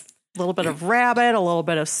of rabbit, a little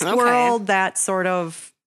bit of squirrel, that sort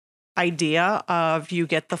of idea of you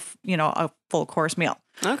get a full course meal.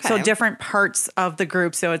 Okay. So different parts of the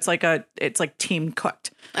group. So it's like team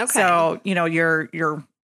cooked. Okay. So, your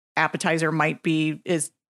appetizer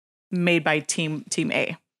is made by team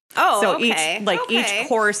A. Oh, So okay. each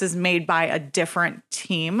course is made by a different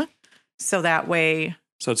team. So that way,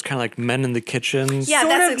 So it's kind of like Men in the Kitchen. Yeah, Sort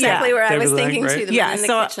that's of, exactly yeah. where I Type was of thing, thinking right? too. The Yeah, Men in the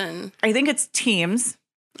so- kitchen. I think it's teams,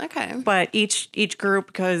 Okay. but each group,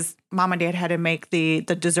 because mom and dad had to make the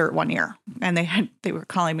dessert one year, and they were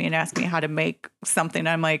calling me and asking me how to make something.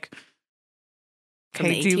 I'm like, From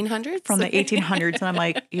the okay, 1800s? from the 1800s. And I'm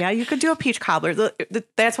like, yeah, you could do a peach cobbler.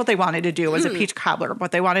 That's what they wanted to do, was a peach cobbler,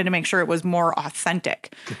 but they wanted to make sure it was more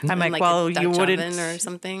authentic. I'm like, Like well, a Dutch you wouldn't, oven or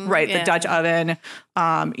something. right? Yeah. The Dutch oven,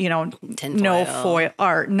 Tin no foil. foil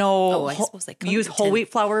or no, Oh, I suppose they could use do whole tin. wheat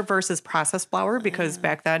flour versus processed flour, because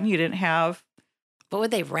back then you didn't have, What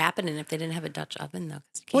would they wrap it in if they didn't have a Dutch oven though?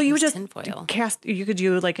 'Cause well, you would use just tinfoil. you could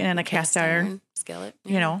do like in a cast iron, skillet.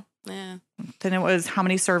 Yeah. Yeah. Then it was, how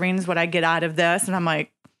many servings would I get out of this? And I'm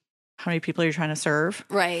like, how many people are you trying to serve?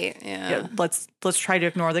 Right. Yeah. Yeah, let's try to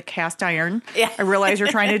ignore the cast iron. Yeah. I realize you're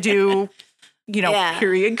trying to do, Yeah.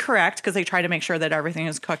 period correct, because they try to make sure that everything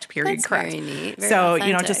is cooked period That's correct. very neat. Very So,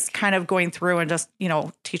 authentic. just kind of going through and just,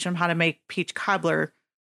 teach them how to make peach cobbler,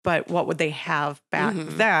 but what would they have back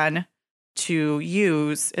Mhm. then to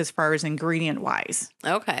use as far as ingredient wise?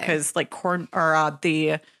 Okay. Because like corn or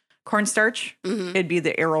the cornstarch, Mhm. it'd be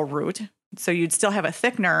the arrowroot. So you'd still have a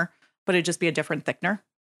thickener, but it'd just be a different thickener.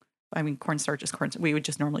 I mean, cornstarch is corn. We would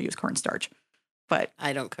just normally use cornstarch, but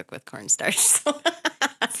I don't cook with cornstarch. So,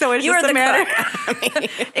 so it's you just are a the matter. cook.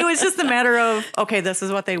 It was just a matter of, okay, this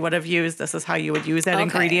is what they would have used. This is how you would use that Okay.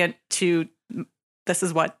 ingredient this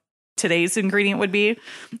is what today's ingredient would be.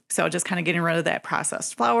 So just kind of getting rid of that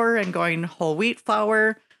processed flour and going whole wheat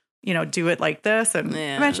flour. do it like this. And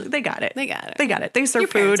Yeah. eventually they got it. They got it. They got it. They serve Your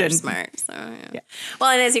parents food are and smart. So yeah. Well,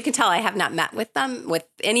 and as you can tell, I have not met with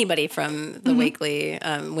anybody from the Wakely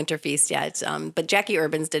Winter Feast yet. But Jackie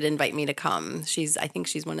Urbans did invite me to come. I think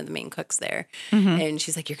she's one of the main cooks there. And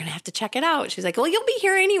she's like, you're going to have to check it out. She's like, well, you'll be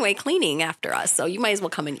here anyway cleaning after us. So you might as well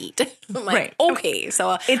come and eat. I'm like, Right. okay.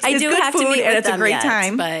 So It's I do good have to food meet and with it's a them great yet,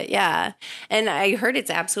 time. But yeah. And I heard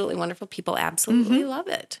it's absolutely wonderful. People absolutely love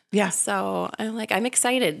it. Yeah. So I'm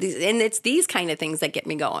excited. And it's these kind of things that get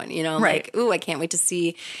me going, Right. like, ooh, I can't wait to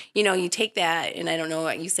see, you take that. And I don't know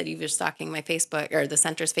what you said, you were stalking my Facebook or the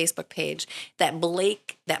center's Facebook page, that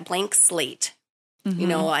blank slate.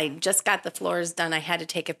 I just got the floors done. I had to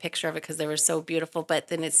take a picture of it because they were so beautiful, but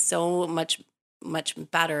then it's so much, much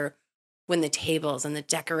better when the tables and the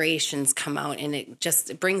decorations come out and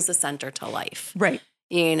it brings the center to life. Right.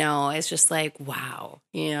 It's just like, wow,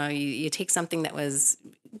 you take something that was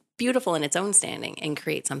beautiful in its own standing and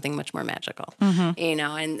create something much more magical,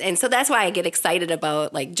 and so that's why I get excited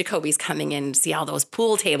about like Jacoby's coming in, see all those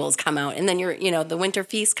pool tables come out, and then the Winter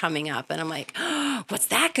Feast coming up, and I'm like, oh, what's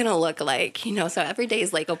that going to look like? So every day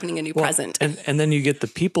is like opening a new present. And then you get the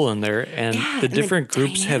people in there, and the different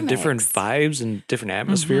groups have different vibes and different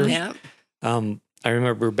atmospheres. Yeah. I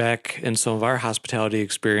remember back in some of our hospitality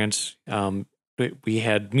experience, we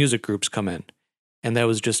had music groups come in, and that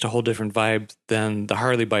was just a whole different vibe than the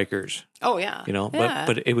Harley bikers. Oh yeah. Yeah.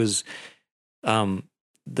 But it was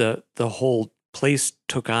the whole place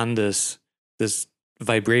took on this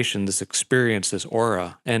vibration, this experience, this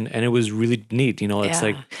aura, and it was really neat. It's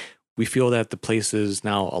like we feel that the place is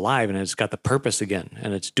now alive and it's got the purpose again,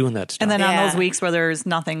 and it's doing that stuff. And then on those weeks where there's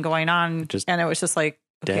nothing going on, and it was just like,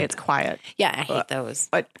 okay, dead. It's quiet. Yeah, I hate those.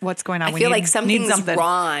 But what's going on? I feel like something's something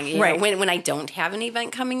wrong. Right. When I don't have an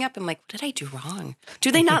event coming up, I'm like, what did I do wrong?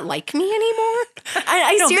 Do they not like me anymore?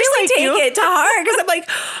 I No, they seriously like take you. it to heart because I'm like,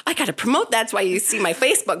 I got to promote. That's why you see my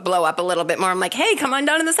Facebook blow up a little bit more. I'm like, hey, come on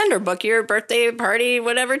down to the center, book your birthday party,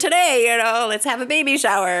 whatever today. Let's have a baby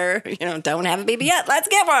shower. Don't have a baby yet. Let's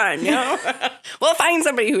get one. We'll find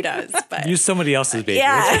somebody who does. But Use somebody else's baby.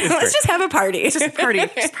 yeah, It's let's great. just have a party. Just party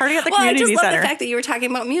at the Well, I community just love center. the fact that you were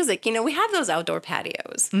talking about music. We have those outdoor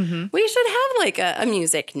patios. We should have like a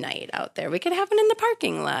music night out there. We could have it in the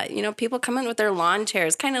parking lot. People come in with their lawn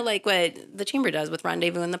chairs, kind of like what the Chamber does with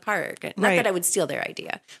Rendezvous in the Park. Not Right. that I would steal their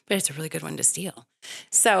idea, but it's a really good one to steal.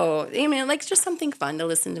 So, like just something fun to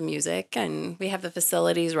listen to music. And we have the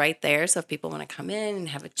facilities right there. So if people want to come in and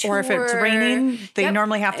have a tour. Or if it's raining, they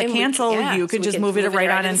normally have to And cancel. You could just move it right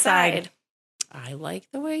on inside. I like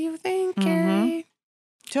the way you think, Carrie.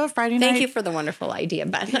 Do a Friday night. Thank you for the wonderful idea,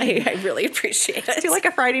 Ben. I really appreciate it. Do like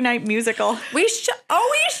a Friday night musical. We should. Oh,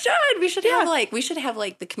 we should. We should have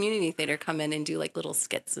like the community theater come in and do like little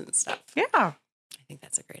skits and stuff. Yeah. I think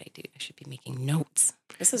that's a great idea. I should be making notes.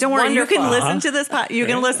 This is Don't worry, wonderful. you can listen to this. You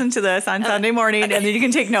can listen to this on Sunday morning, and then you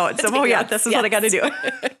can take notes. Take Oh yeah, notes, this is what I got to do.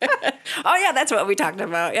 Oh yeah, that's what we talked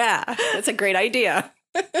about. Yeah, that's a great idea.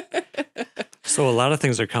 So a lot of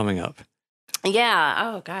things are coming up. Yeah.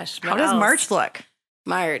 Oh gosh. How what does else? March look?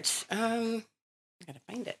 March. I gotta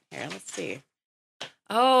find it here. Let's see.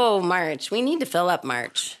 Oh, March. We need to fill up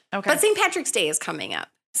March. Okay. But St. Patrick's Day is coming up.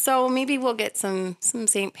 So maybe we'll get some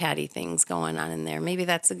St. Patty things going on in there. Maybe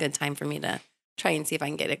that's a good time for me to try and see if I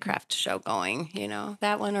can get a craft show going.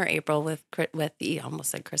 That one, or April with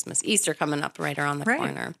almost said Christmas, Easter coming up right around the Right.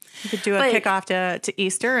 corner. You could do a But- kickoff to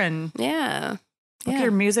Easter and Yeah. look at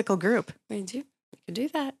your musical group. We could do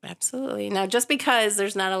that. Absolutely. Now, just because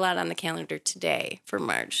there's not a lot on the calendar today for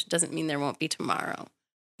March doesn't mean there won't be tomorrow.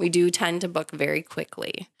 We do tend to book very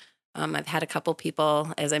quickly. I've had a couple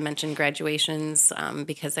people, as I mentioned, graduations,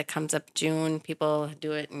 because it comes up June. People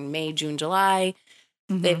do it in May, June, July.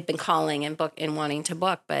 They've been calling and wanting to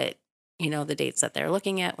book, but the dates that they're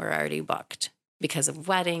looking at were already booked because of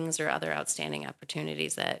weddings or other outstanding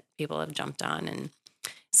opportunities that people have jumped on. And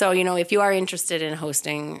so, if you are interested in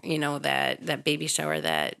hosting, that baby shower,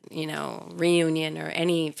 that, reunion, or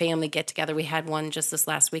any family get together, we had one just this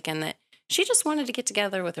last weekend that she just wanted to get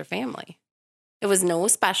together with her family. It was no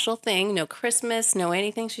special thing, no Christmas, no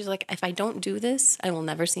anything. She's like, if I don't do this, I will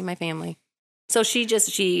never see my family. So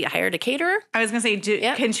she hired a caterer. I was gonna say,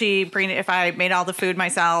 can she bring it? If I made all the food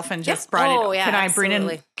myself and just brought it, yeah, can I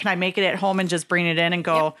absolutely. Can I make it at home and just bring it in and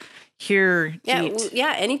go here? Eat?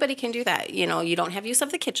 Yeah, anybody can do that. You don't have use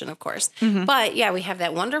of the kitchen, of course, but yeah, we have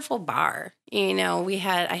that wonderful bar.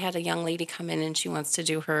 I had a young lady come in and she wants to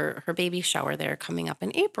do her baby shower there coming up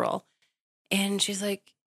in April, and she's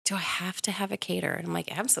like, do I have to have a caterer? And I'm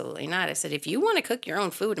like, absolutely not. I said, if you want to cook your own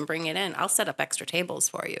food and bring it in, I'll set up extra tables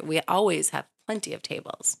for you. We always have plenty of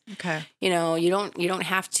tables. Okay. You know, you don't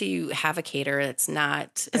have to have a caterer. It's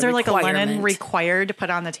not. Is there like a linen required to put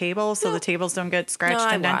on the table so the tables don't get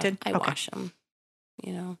scratched and dented? I wash them.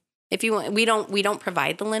 You know, if you want, we don't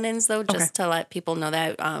provide the linens though, just to let people know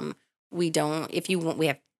that we don't. If you want, we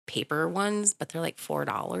have paper ones, but they're like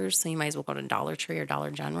 $4, so you might as well go to Dollar Tree or Dollar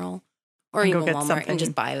General. Or even Walmart and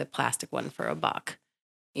just buy a plastic one for $1,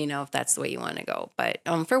 you know, if that's the way you want to go. But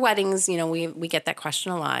for weddings, you know, we get that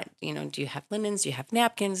question a lot. You know, do you have linens? Do you have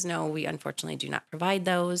napkins? No, we unfortunately do not provide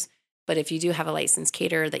those. But if you do have a licensed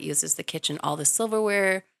caterer that uses the kitchen, all the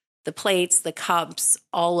silverware, the plates, the cups,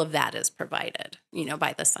 all of that is provided, you know,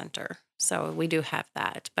 by the center. So we do have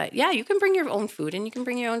that. But yeah, you can bring your own food and you can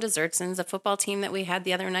bring your own desserts. And the football team that we had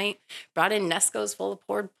the other night brought in Nescos full of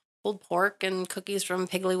pulled pork and cookies from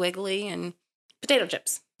Piggly Wiggly and potato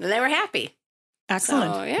chips. And they were happy.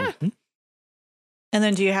 Excellent. So, yeah. Mm-hmm. And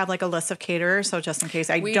then do you have like a list of caterers? So just in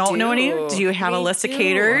case I don't know any, do you have a list of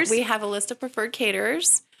caterers? We have a list of preferred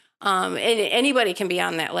caterers. And anybody can be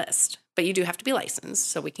on that list, but you do have to be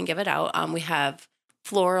licensed so we can give it out. We have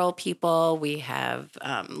floral people. We have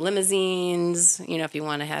limousines. You know, if you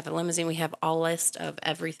want to have a limousine, we have a list of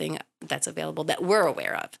everything that's available that we're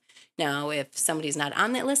aware of. Now, if somebody's not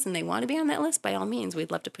on that list and they want to be on that list, by all means, we'd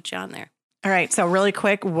love to put you on there. All right. So really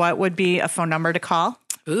quick, what would be a phone number to call?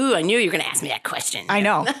 Ooh, I knew you were going to ask me that question. I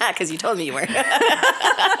know. Because you told me you were.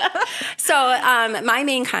 So my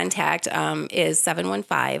main contact is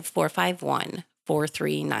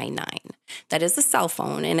 715-451-4399. That is the cell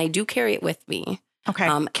phone, and I do carry it with me. Okay.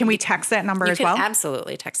 Can we text that number as well?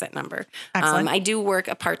 Absolutely text that number. Excellent. I do work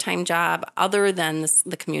a part-time job other than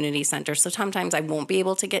the community center. So sometimes I won't be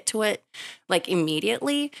able to get to it like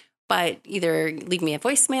immediately, but either leave me a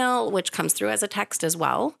voicemail, which comes through as a text as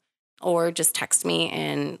well, or just text me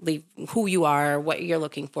and leave who you are, what you're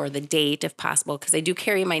looking for, the date if possible, because I do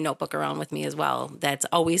carry my notebook around with me as well. That's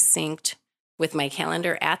always synced with my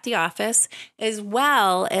calendar at the office, as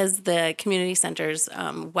well as the community center's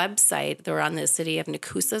website. They're on the City of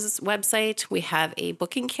Nakusa's website. We have a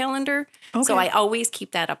booking calendar. Okay. So I always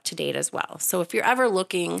keep that up to date as well. So if you're ever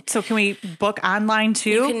looking... So can we book online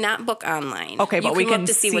too? You cannot book online. Okay, but we can look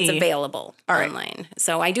to see what's available online.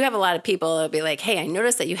 So I do have a lot of people that'll be like, hey, I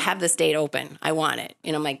noticed that you have this date open. I want it.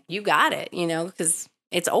 And I'm like, you got it, you know, because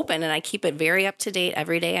it's open and I keep it very up to date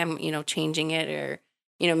every day. I'm, you know, changing it or...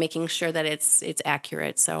 you know, making sure that it's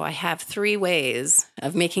accurate. So I have 3 ways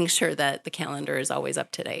of making sure that the calendar is always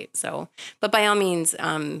up to date. So, but by all means,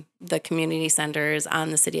 the community center is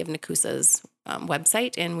on the City of Nakusa's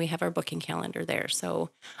website, and we have our booking calendar there.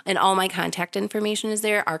 So, and all my contact information is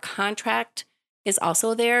there. Our contract is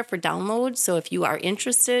also there for download. So if you are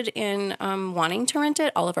interested in wanting to rent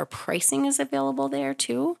it, all of our pricing is available there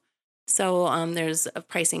too. So there's a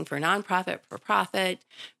pricing for nonprofit, for profit,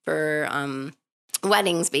 for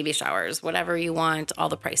weddings, baby showers, whatever you want, all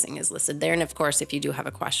the pricing is listed there. And of course, if you do have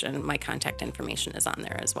a question, my contact information is on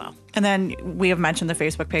there as well. And then we have mentioned the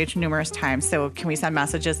Facebook page numerous times. So can we send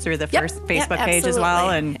messages through the first Facebook page as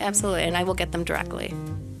well? And absolutely. And I will get them directly.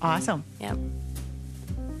 Awesome. Yep.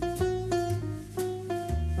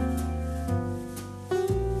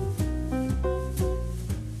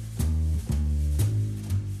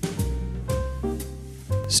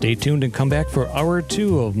 Stay tuned and come back for hour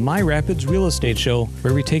 2 of My Rapids Real Estate Show,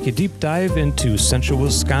 where we take a deep dive into Central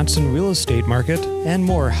Wisconsin real estate market and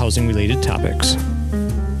more housing-related topics.